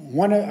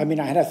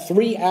had a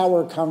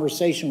 3-hour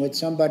conversation with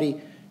somebody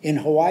in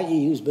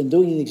Hawaii who's been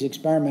doing these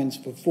experiments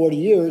for 40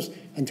 years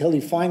until he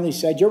finally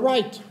said, you're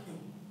right.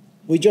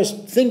 We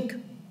just think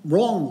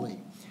wrongly.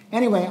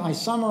 Anyway, I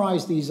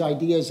summarized these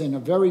ideas in a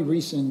very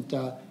recent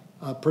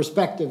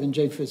perspective in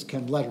JFIS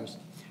Chem Letters.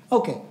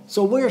 Okay,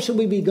 so where should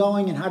we be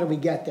going and how do we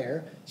get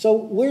there? So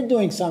we're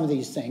doing some of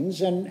these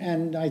things,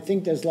 and I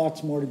think there's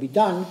lots more to be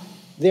done.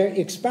 Their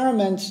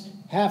experiments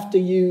have to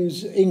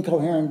use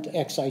incoherent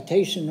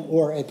excitation,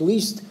 or at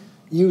least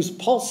use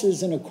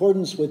pulses in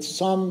accordance with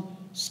some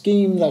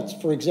scheme that's,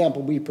 for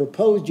example, we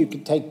proposed you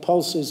could take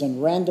pulses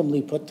and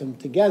randomly put them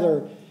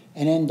together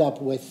and end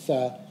up with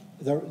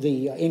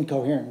the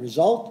incoherent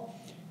result.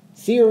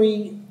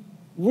 Theory,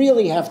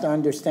 really have to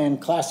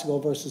understand classical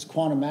versus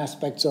quantum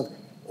aspects of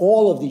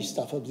all of these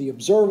stuff, of the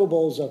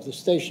observables, of the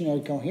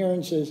stationary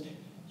coherences.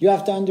 You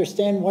have to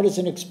understand what is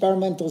an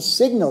experimental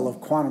signal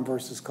of quantum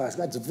versus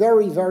classical. That's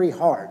very, very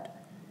hard.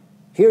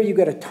 Here you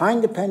get a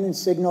time-dependent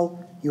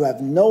signal. You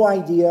have no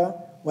idea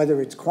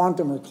whether it's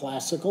quantum or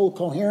classical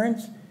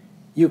coherence.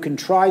 You can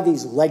try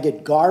these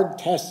Leggett guard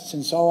tests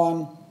and so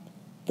on.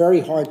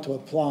 Very hard to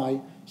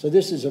apply. So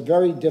this is a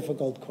very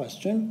difficult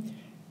question.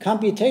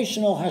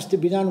 Computational has to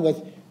be done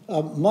with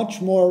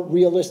much more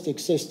realistic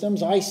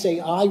systems. I say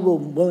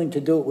I'm willing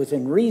to do it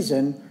within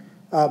reason,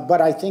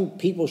 but I think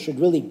people should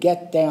really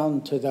get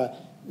down to the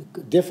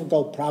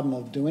difficult problem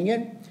of doing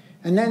it.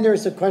 And then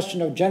there's the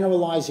question of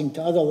generalizing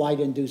to other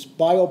light-induced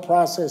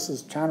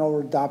bioprocesses, channel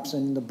rhodopsin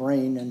in the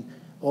brain, and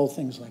all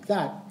things like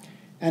that,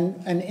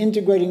 and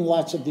integrating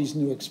lots of these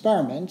new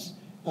experiments.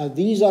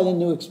 These are the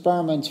new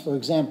experiments, for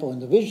example, in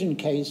the vision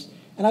case.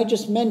 And I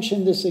just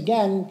mentioned this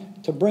again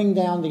to bring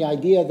down the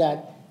idea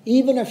that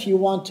even if you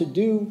want to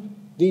do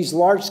these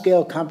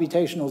large-scale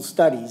computational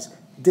studies,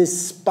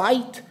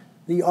 despite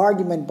the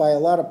argument by a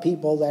lot of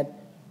people that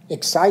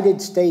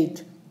excited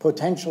state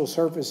potential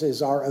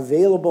surfaces are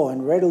available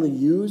and readily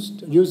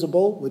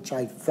usable, which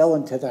I fell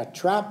into that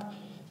trap,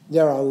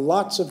 there are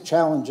lots of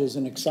challenges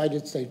in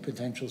excited state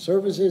potential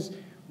surfaces.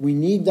 We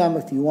need them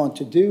if you want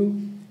to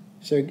do,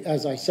 so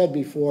as I said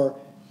before,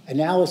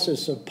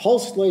 analysis of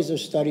pulsed laser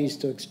studies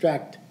to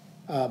extract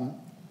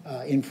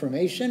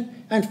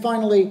information. And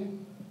finally,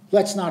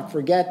 let's not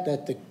forget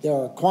that there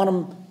are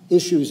quantum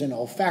issues in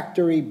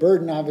olfactory,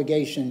 bird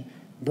navigation,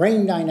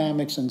 brain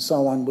dynamics, and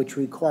so on, which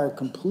require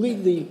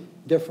completely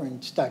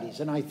different studies.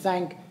 And I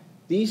thank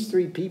these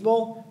 3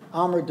 people.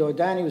 Amr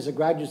Dordani was a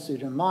graduate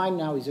student of mine.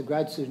 Now he's a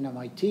grad student at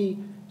MIT.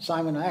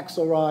 Simon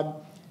Axelrod,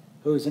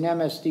 who is an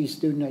MSD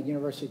student at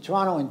University of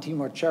Toronto, and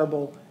Timur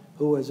Cherbel,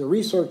 who was a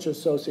research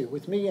associate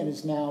with me and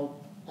is now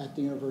at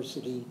the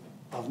University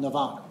of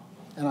Nevada.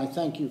 And I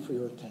thank you for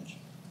your attention.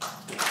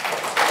 Thank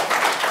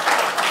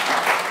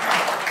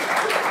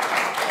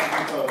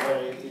you for a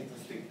very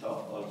interesting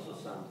talk, also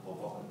some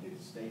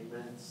provocative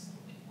statements.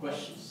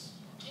 Questions?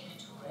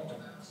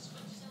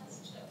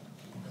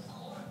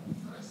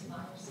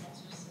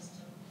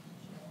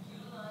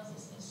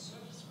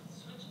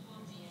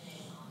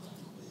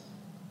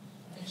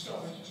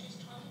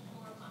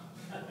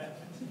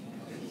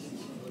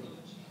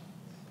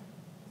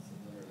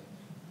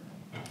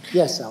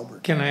 Yes,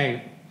 Albert. Can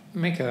I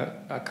make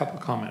a couple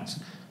of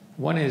comments?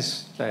 One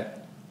is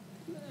that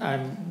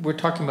we're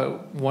talking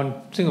about one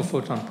single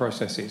photon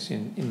processes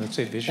in let's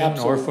say vision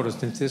Absolutely. or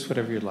photosynthesis,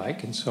 whatever you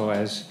like. And so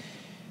as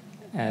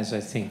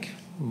I think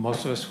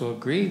most of us will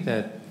agree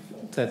that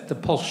the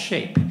pulse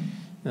shape, in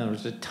other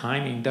words, the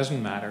timing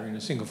doesn't matter in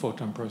a single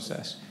photon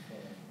process.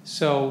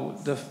 So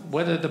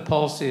whether the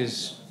pulse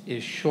is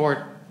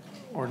short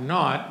or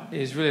not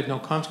is really of no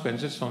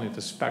consequence. It's only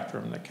the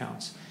spectrum that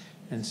counts.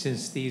 And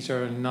since these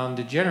are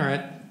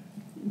non-degenerate,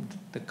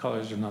 the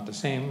colors are not the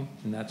same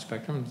in that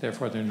spectrum,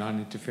 therefore they're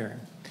non-interfering.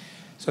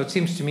 So it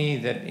seems to me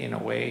that in a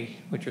way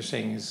what you're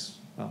saying is,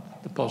 well,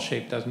 the pulse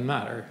shape doesn't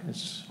matter,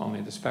 it's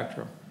only the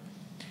spectrum.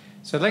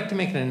 So I'd like to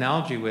make an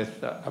analogy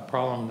with a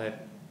problem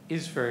that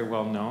is very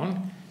well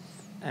known,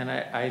 and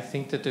I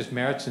think that there's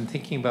merits in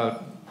thinking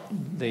about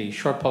the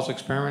short pulse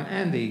experiment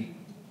and the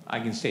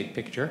eigenstate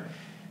picture,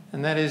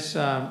 and that is,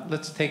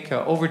 let's take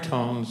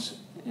overtones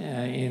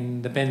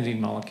in the benzene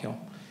molecule.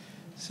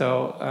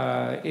 So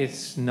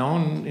it's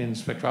known in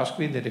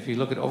spectroscopy that if you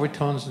look at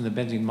overtones in the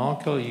benzene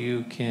molecule,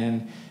 you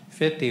can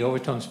fit the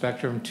overtone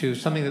spectrum to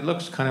something that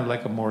looks kind of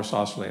like a Morse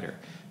oscillator.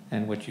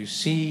 And what you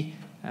see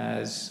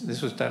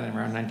this was done in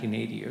around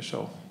 1980 or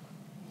so.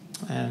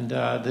 And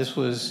it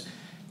was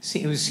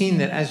seen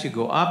that as you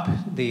go up,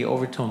 the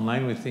overtone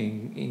line width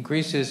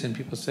increases, and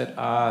people said,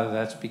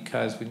 that's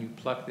because when you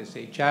pluck this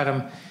H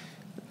atom,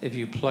 if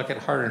you pluck it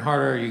harder and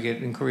harder, you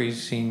get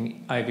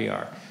increasing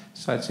IVR.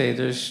 So I'd say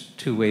there's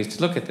 2 ways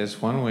to look at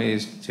this. One way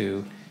is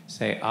to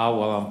say,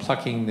 well, I'm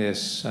plucking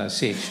this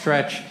CH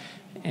stretch,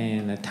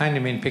 and a time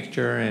domain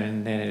picture,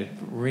 and then it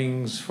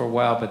rings for a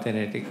while, but then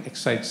it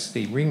excites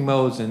the ring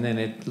modes, and then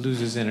it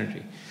loses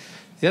energy.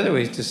 The other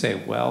way is to say,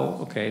 well,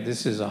 okay,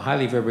 this is a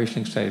highly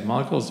vibrationally excited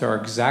molecules. There are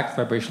exact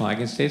vibrational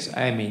eigenstates.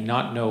 I may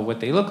not know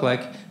what they look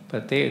like,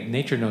 but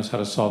nature knows how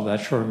to solve that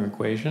Schrodinger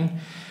equation.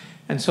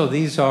 And so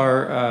these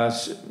are,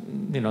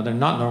 they're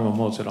not normal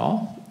modes at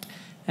all.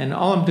 And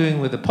all I'm doing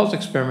with the pulse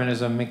experiment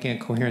is I'm making a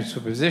coherent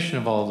superposition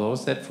of all of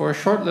those that for a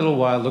short little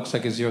while looks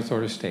like a zeroth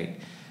order state.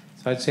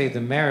 So I'd say the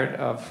merit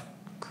of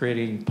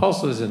creating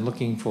pulses and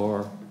looking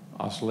for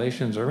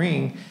oscillations or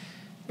ringing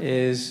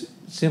is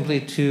simply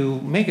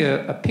to make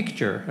a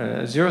picture,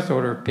 a zeroth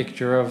order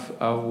picture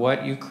of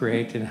what you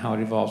create and how it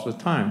evolves with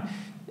time.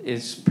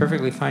 It's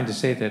perfectly fine to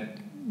say that,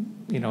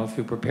 if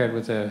you prepared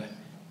with a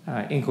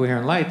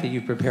incoherent light, that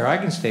you prepare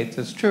eigenstates,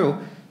 that's true,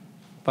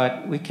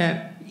 but we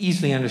can't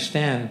easily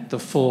understand the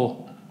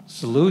full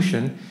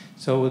solution,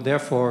 so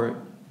therefore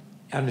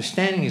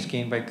understanding is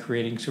gained by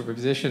creating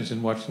superpositions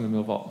and watching them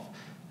evolve.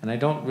 And I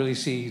don't really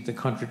see the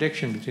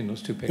contradiction between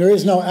those two pictures. There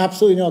is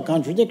absolutely no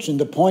contradiction.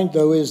 The point,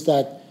 though, is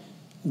that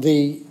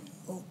the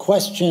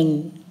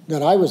question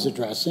that I was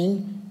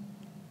addressing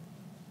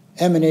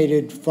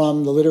emanated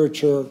from the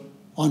literature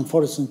on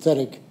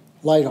photosynthetic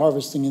light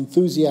harvesting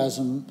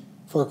enthusiasm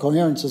for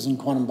coherences in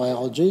quantum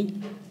biology,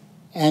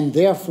 and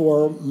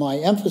therefore my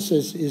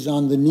emphasis is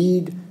on the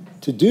need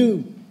to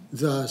do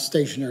the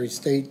stationary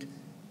state,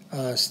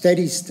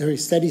 steady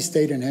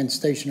state, and hence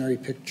stationary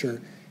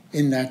picture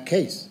in that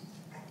case.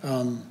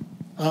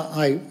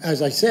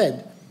 As I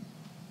said,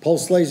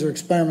 pulse laser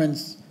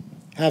experiments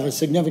have a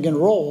significant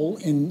role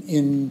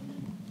in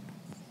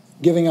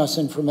giving us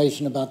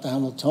information about the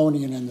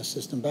Hamiltonian and the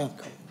system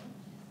backcode.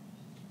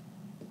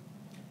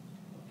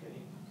 Okay.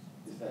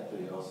 Is that to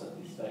your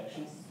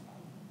satisfaction?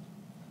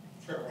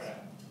 Sure.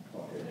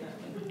 Okay.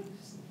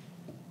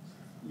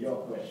 Your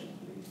question,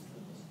 please.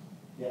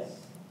 Yes.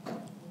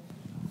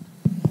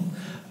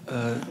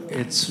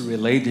 It's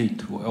related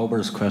to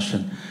Albert's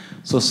question.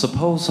 So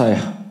suppose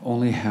I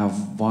only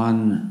have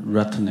one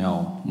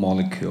retinal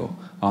molecule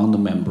on the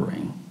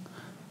membrane.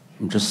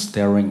 I'm just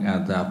staring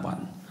at that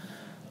one.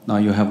 Now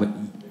you have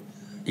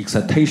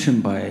excitation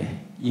by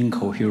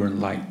incoherent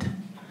light.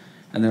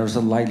 And there's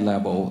a light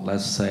level,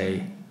 let's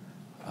say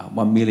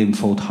 1 million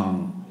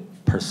photon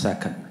per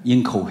second,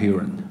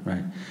 incoherent,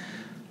 right?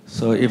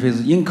 So if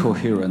it's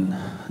incoherent,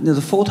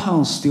 the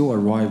photons still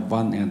arrive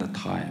one at a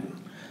time.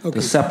 Okay.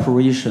 The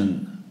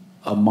separation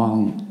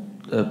among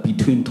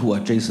between two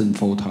adjacent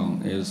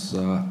photons is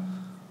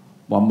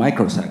 1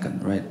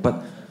 microsecond, right?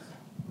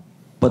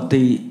 But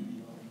the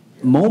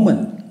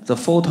moment the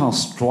photon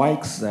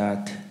strikes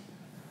that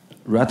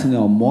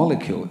retinal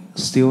molecule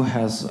still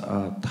has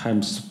a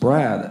time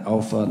spread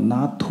of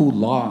not too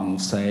long,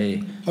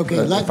 say,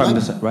 okay,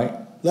 right?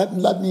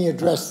 Let me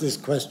address this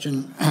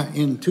question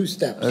in 2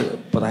 steps.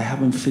 But I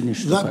haven't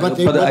finished.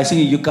 But I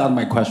think you got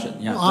my question.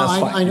 Yeah, that's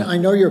fine. I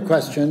know your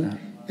question,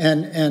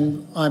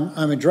 and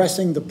I'm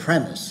addressing the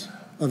premise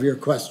of your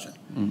question.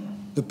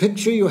 The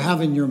picture you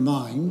have in your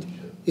mind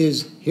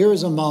is here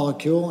is a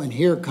molecule, and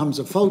here comes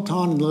a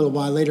photon, and a little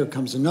while later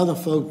comes another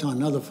photon,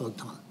 another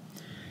photon.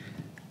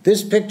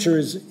 This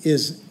picture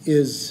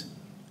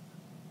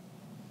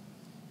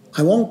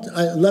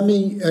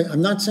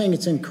I'm not saying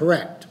it's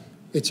incorrect.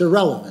 It's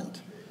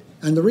irrelevant.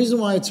 And the reason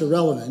why it's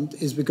irrelevant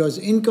is because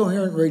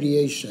incoherent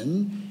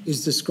radiation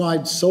is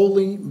described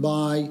solely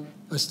by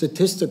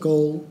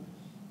statistical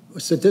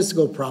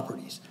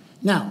properties.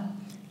 Now,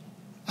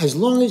 as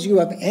long as you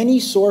have any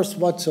source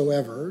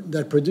whatsoever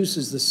that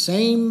produces the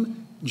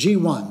same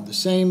G1, the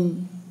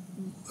same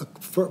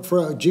for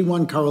a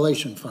G1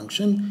 correlation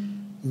function,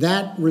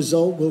 that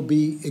result will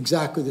be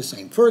exactly the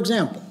same. For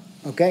example,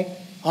 okay,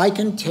 I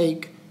can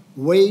take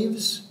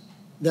waves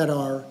that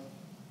are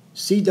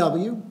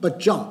CW but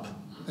jump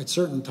at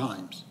certain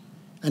times,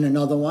 and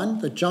another one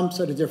that jumps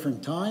at a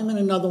different time, and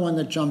another one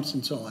that jumps,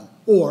 and so on.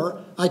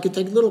 Or I could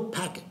take little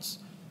packets.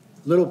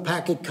 Little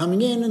packet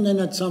coming in, and then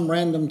at some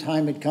random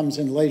time it comes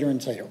in later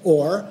and later.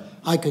 Or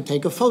I could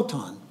take a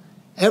photon.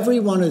 Every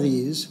one of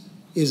these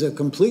is a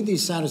completely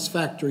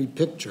satisfactory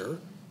picture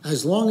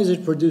as long as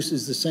it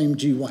produces the same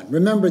G1.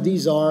 Remember,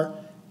 these are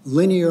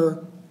linear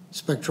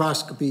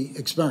spectroscopy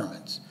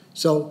experiments.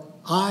 So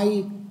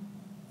I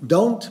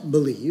don't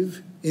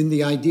believe in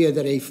the idea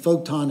that a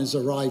photon is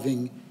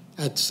arriving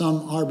at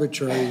some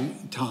arbitrary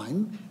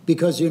time,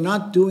 because you're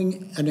not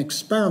doing an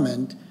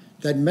experiment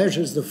that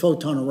measures the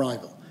photon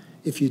arrival.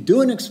 If you do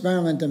an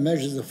experiment that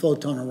measures the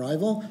photon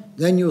arrival,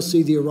 then you'll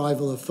see the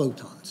arrival of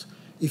photons.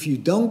 If you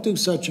don't do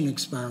such an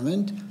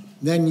experiment,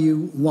 then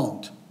you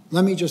won't.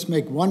 Let me just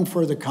make one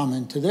further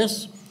comment to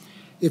this.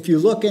 If you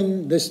look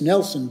in this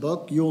Nelson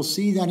book, you'll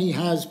see that he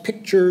has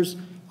pictures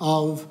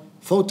of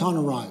photon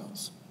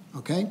arrivals,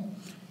 okay?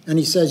 And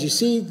he says, you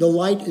see, the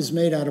light is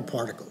made out of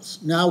particles.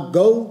 Now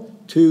go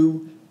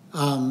to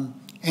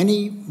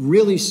any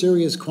really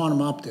serious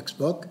quantum optics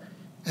book,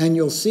 and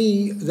you'll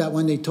see that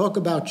when they talk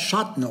about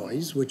shot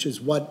noise, which is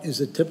what is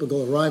a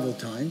typical arrival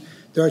time,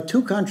 there are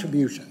 2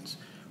 contributions.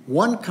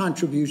 One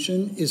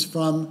contribution is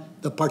from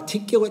the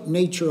particulate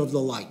nature of the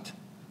light.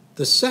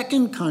 The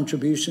second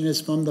contribution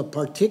is from the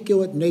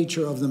particulate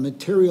nature of the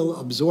material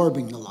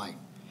absorbing the light.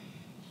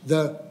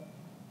 The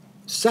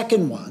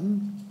second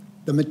one,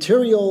 the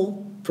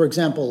material, for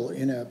example,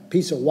 in a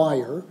piece of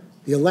wire,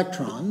 the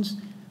electrons,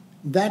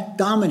 that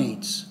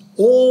dominates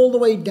all the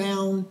way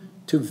down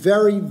to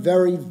very,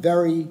 very,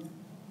 very,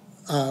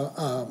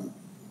 down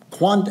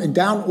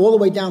all the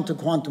way down to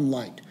quantum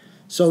light.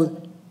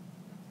 So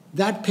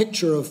that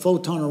picture of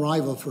photon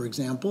arrival, for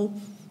example,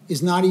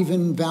 is not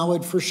even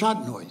valid for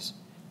shot noise.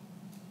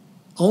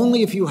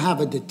 Only if you have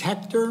a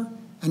detector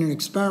and an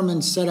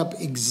experiment set up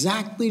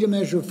exactly to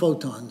measure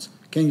photons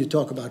can you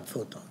talk about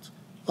photons.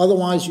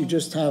 Otherwise, you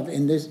just have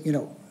in this,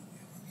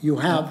 you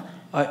have...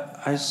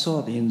 I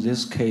saw in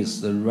this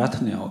case, the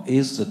retinal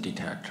is the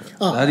detector.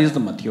 That is the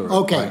material.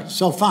 Okay, right?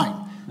 so fine.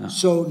 Yeah.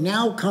 So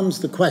now comes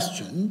the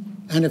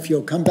question, and if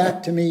you'll come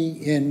back to me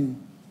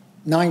in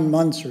 9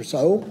 months or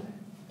so,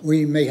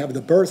 we may have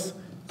the birth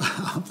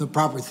of the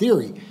proper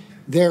theory.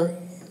 There,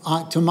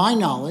 to my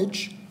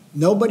knowledge,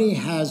 nobody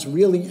has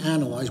really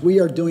analyzed, we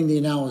are doing the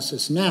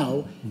analysis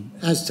now,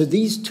 as to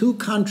these two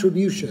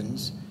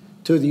contributions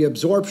to the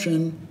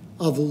absorption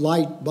of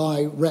light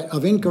by,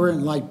 of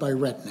incoherent light by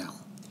retinal.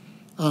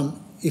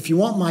 If you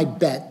want my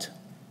bet,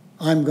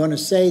 I'm going to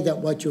say that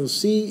what you'll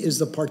see is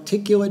the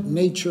particulate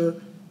nature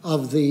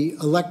of the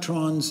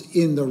electrons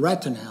in the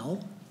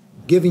retinal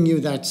giving you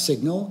that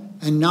signal,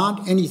 and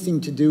not anything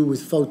to do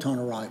with photon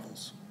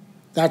arrivals.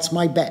 That's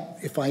my bet.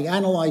 If I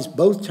analyze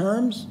both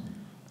terms,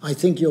 I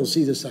think you'll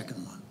see the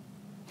second one.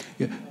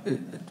 Yeah,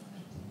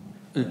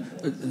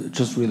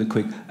 just really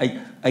quick.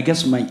 I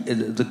guess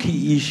the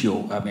key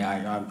issue, I mean,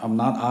 I'm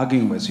not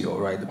arguing with you,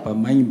 right? But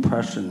my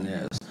impression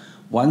is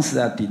once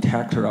that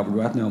detector of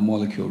retinal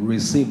molecule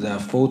receives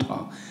that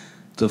photon,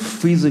 the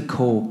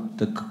physical,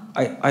 the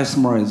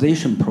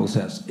isomerization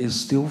process is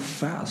still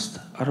fast.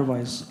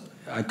 Otherwise,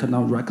 I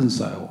cannot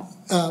reconcile.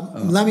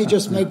 Let me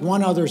just make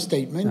one other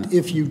statement.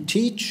 If you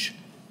teach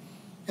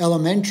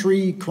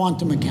elementary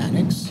quantum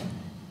mechanics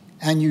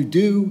and you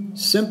do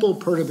simple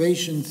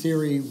perturbation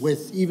theory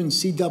with even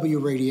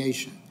CW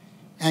radiation,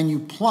 and you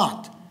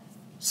plot,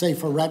 say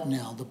for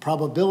retinal, the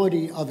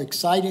probability of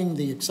exciting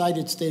the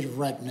excited state of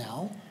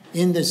retinal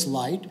in this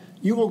light,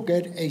 you will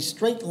get a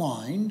straight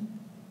line,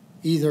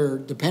 either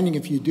depending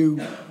if you do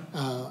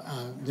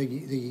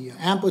the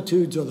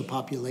amplitudes or the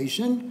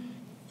population.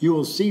 You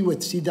will see with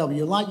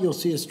CW light, you'll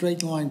see a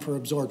straight line for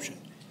absorption.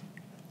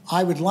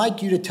 I would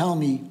like you to tell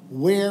me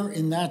where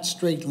in that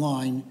straight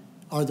line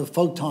are the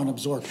photon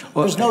absorption.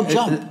 Well, there's no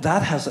jump.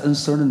 That has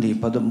uncertainty,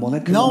 but the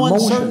molecular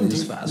motion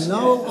is fast.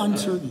 No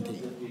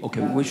uncertainty.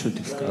 Okay, we should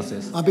discuss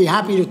this. I'll be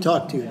happy to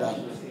talk to you about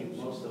it.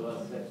 Most of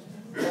us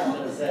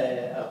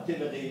there's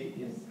artillery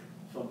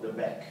from the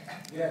back.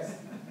 Yes,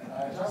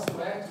 just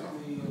back to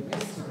the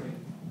mystery.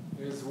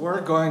 There's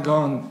work going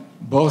on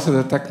both at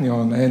the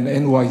Technion and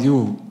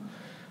NYU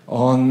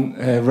on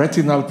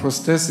retinal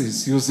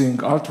prosthesis using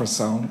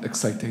ultrasound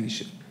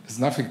excitation. It's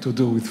nothing to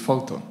do with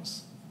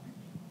photons.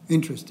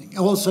 Interesting.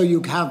 Also,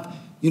 you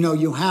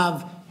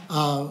have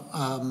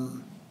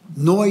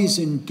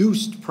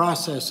noise-induced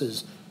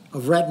processes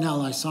of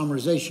retinal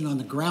isomerization on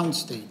the ground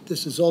state.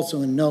 This is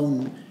also a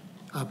known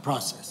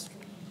process.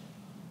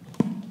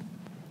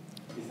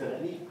 Is there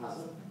any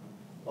other?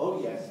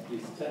 Oh yes,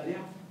 please, Tanya.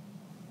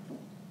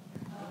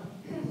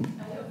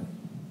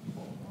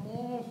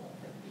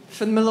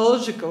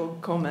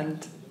 Phenomenological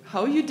comment.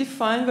 How you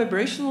define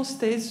vibrational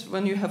states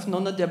when you have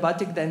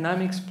non-adiabatic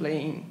dynamics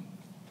playing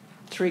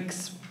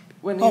tricks?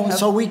 When you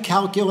so we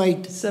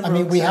calculate,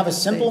 we have a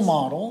simple states.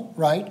 model,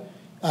 right?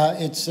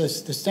 It's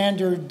the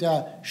standard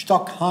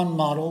Stock-Hahn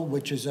model,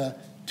 which is a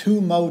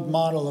two-mode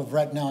model of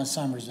retinal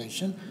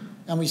isomerization.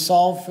 And we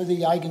solve for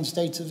the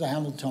eigenstates of the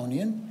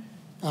Hamiltonian,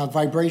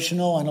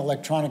 vibrational and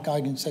electronic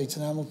eigenstates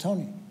of the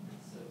Hamiltonian.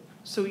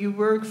 So you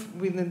work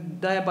with a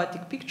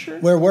diabatic picture?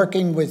 We're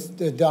working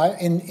with,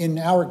 in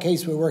our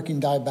case, we're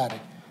working diabatic.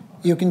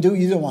 You can do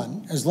either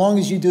one. As long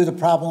as you do the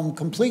problem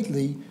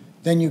completely,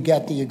 then you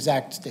get the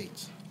exact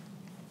states.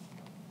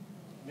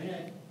 May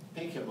I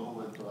take a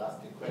moment to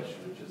ask a question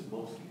which is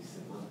mostly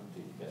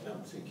semantic? I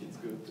don't think it's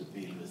good to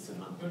deal with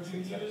semantics.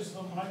 Could you use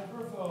the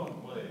microphone,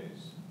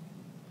 please?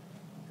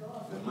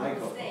 The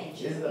microphone.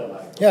 Is there a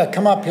microphone? Yeah,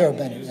 come up here,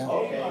 Benny. Yeah.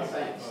 Okay,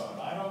 thanks.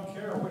 I don't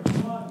care which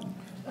one.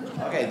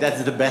 Okay,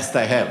 that's the best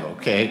I have,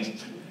 okay?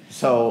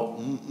 So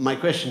my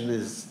question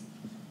is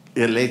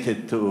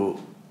related to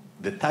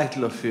the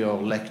title of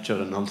your lecture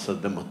and also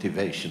the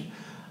motivation.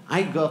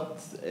 I got,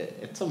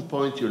 at some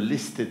point you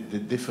listed the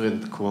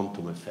different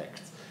quantum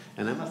effects.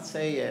 And I must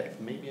say,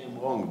 maybe I'm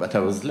wrong, but I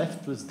was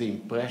left with the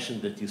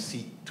impression that you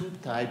see two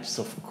types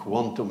of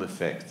quantum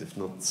effects, if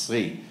not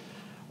three.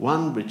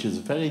 One which is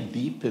very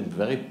deep and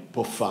very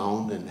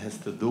profound and has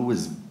to do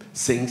with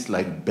things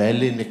like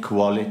Bell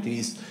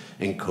inequalities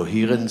and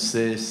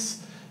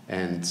coherences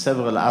and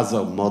several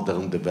other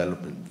modern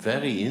developments.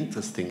 Very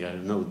interesting, I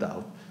have no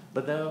doubt.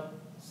 But there are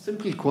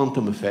simple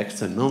quantum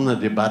effects and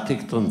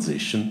non-adiabatic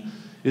transition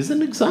is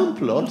an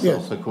example also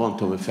Yes. of the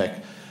quantum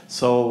effect.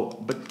 So,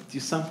 but you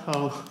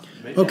somehow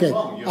made Okay, it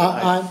wrong.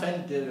 I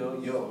felt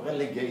you're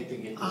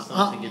relegating it to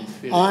something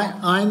inferior.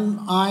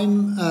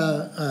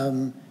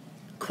 I'm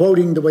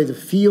quoting the way the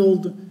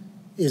field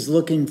is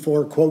looking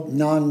for, quote,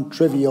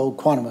 non-trivial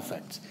quantum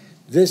effects.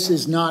 This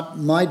is not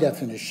my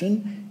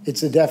definition.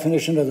 It's a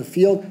definition of the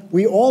field.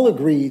 We all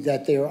agree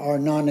that there are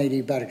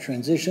non-adiabatic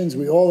transitions.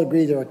 We all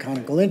agree there are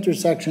conical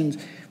intersections.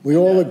 We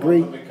all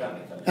agree,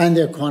 and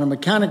they're quantum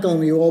mechanical, and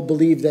we all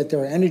believe that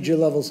there are energy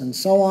levels and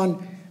so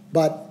on.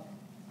 But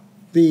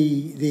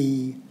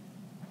the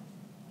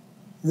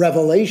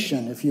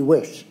revelation, if you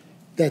wish,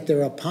 that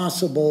there are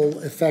possible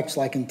effects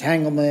like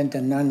entanglement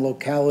and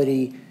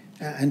non-locality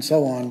and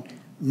so on,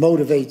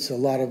 motivates a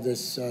lot of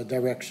this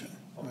direction.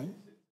 Right?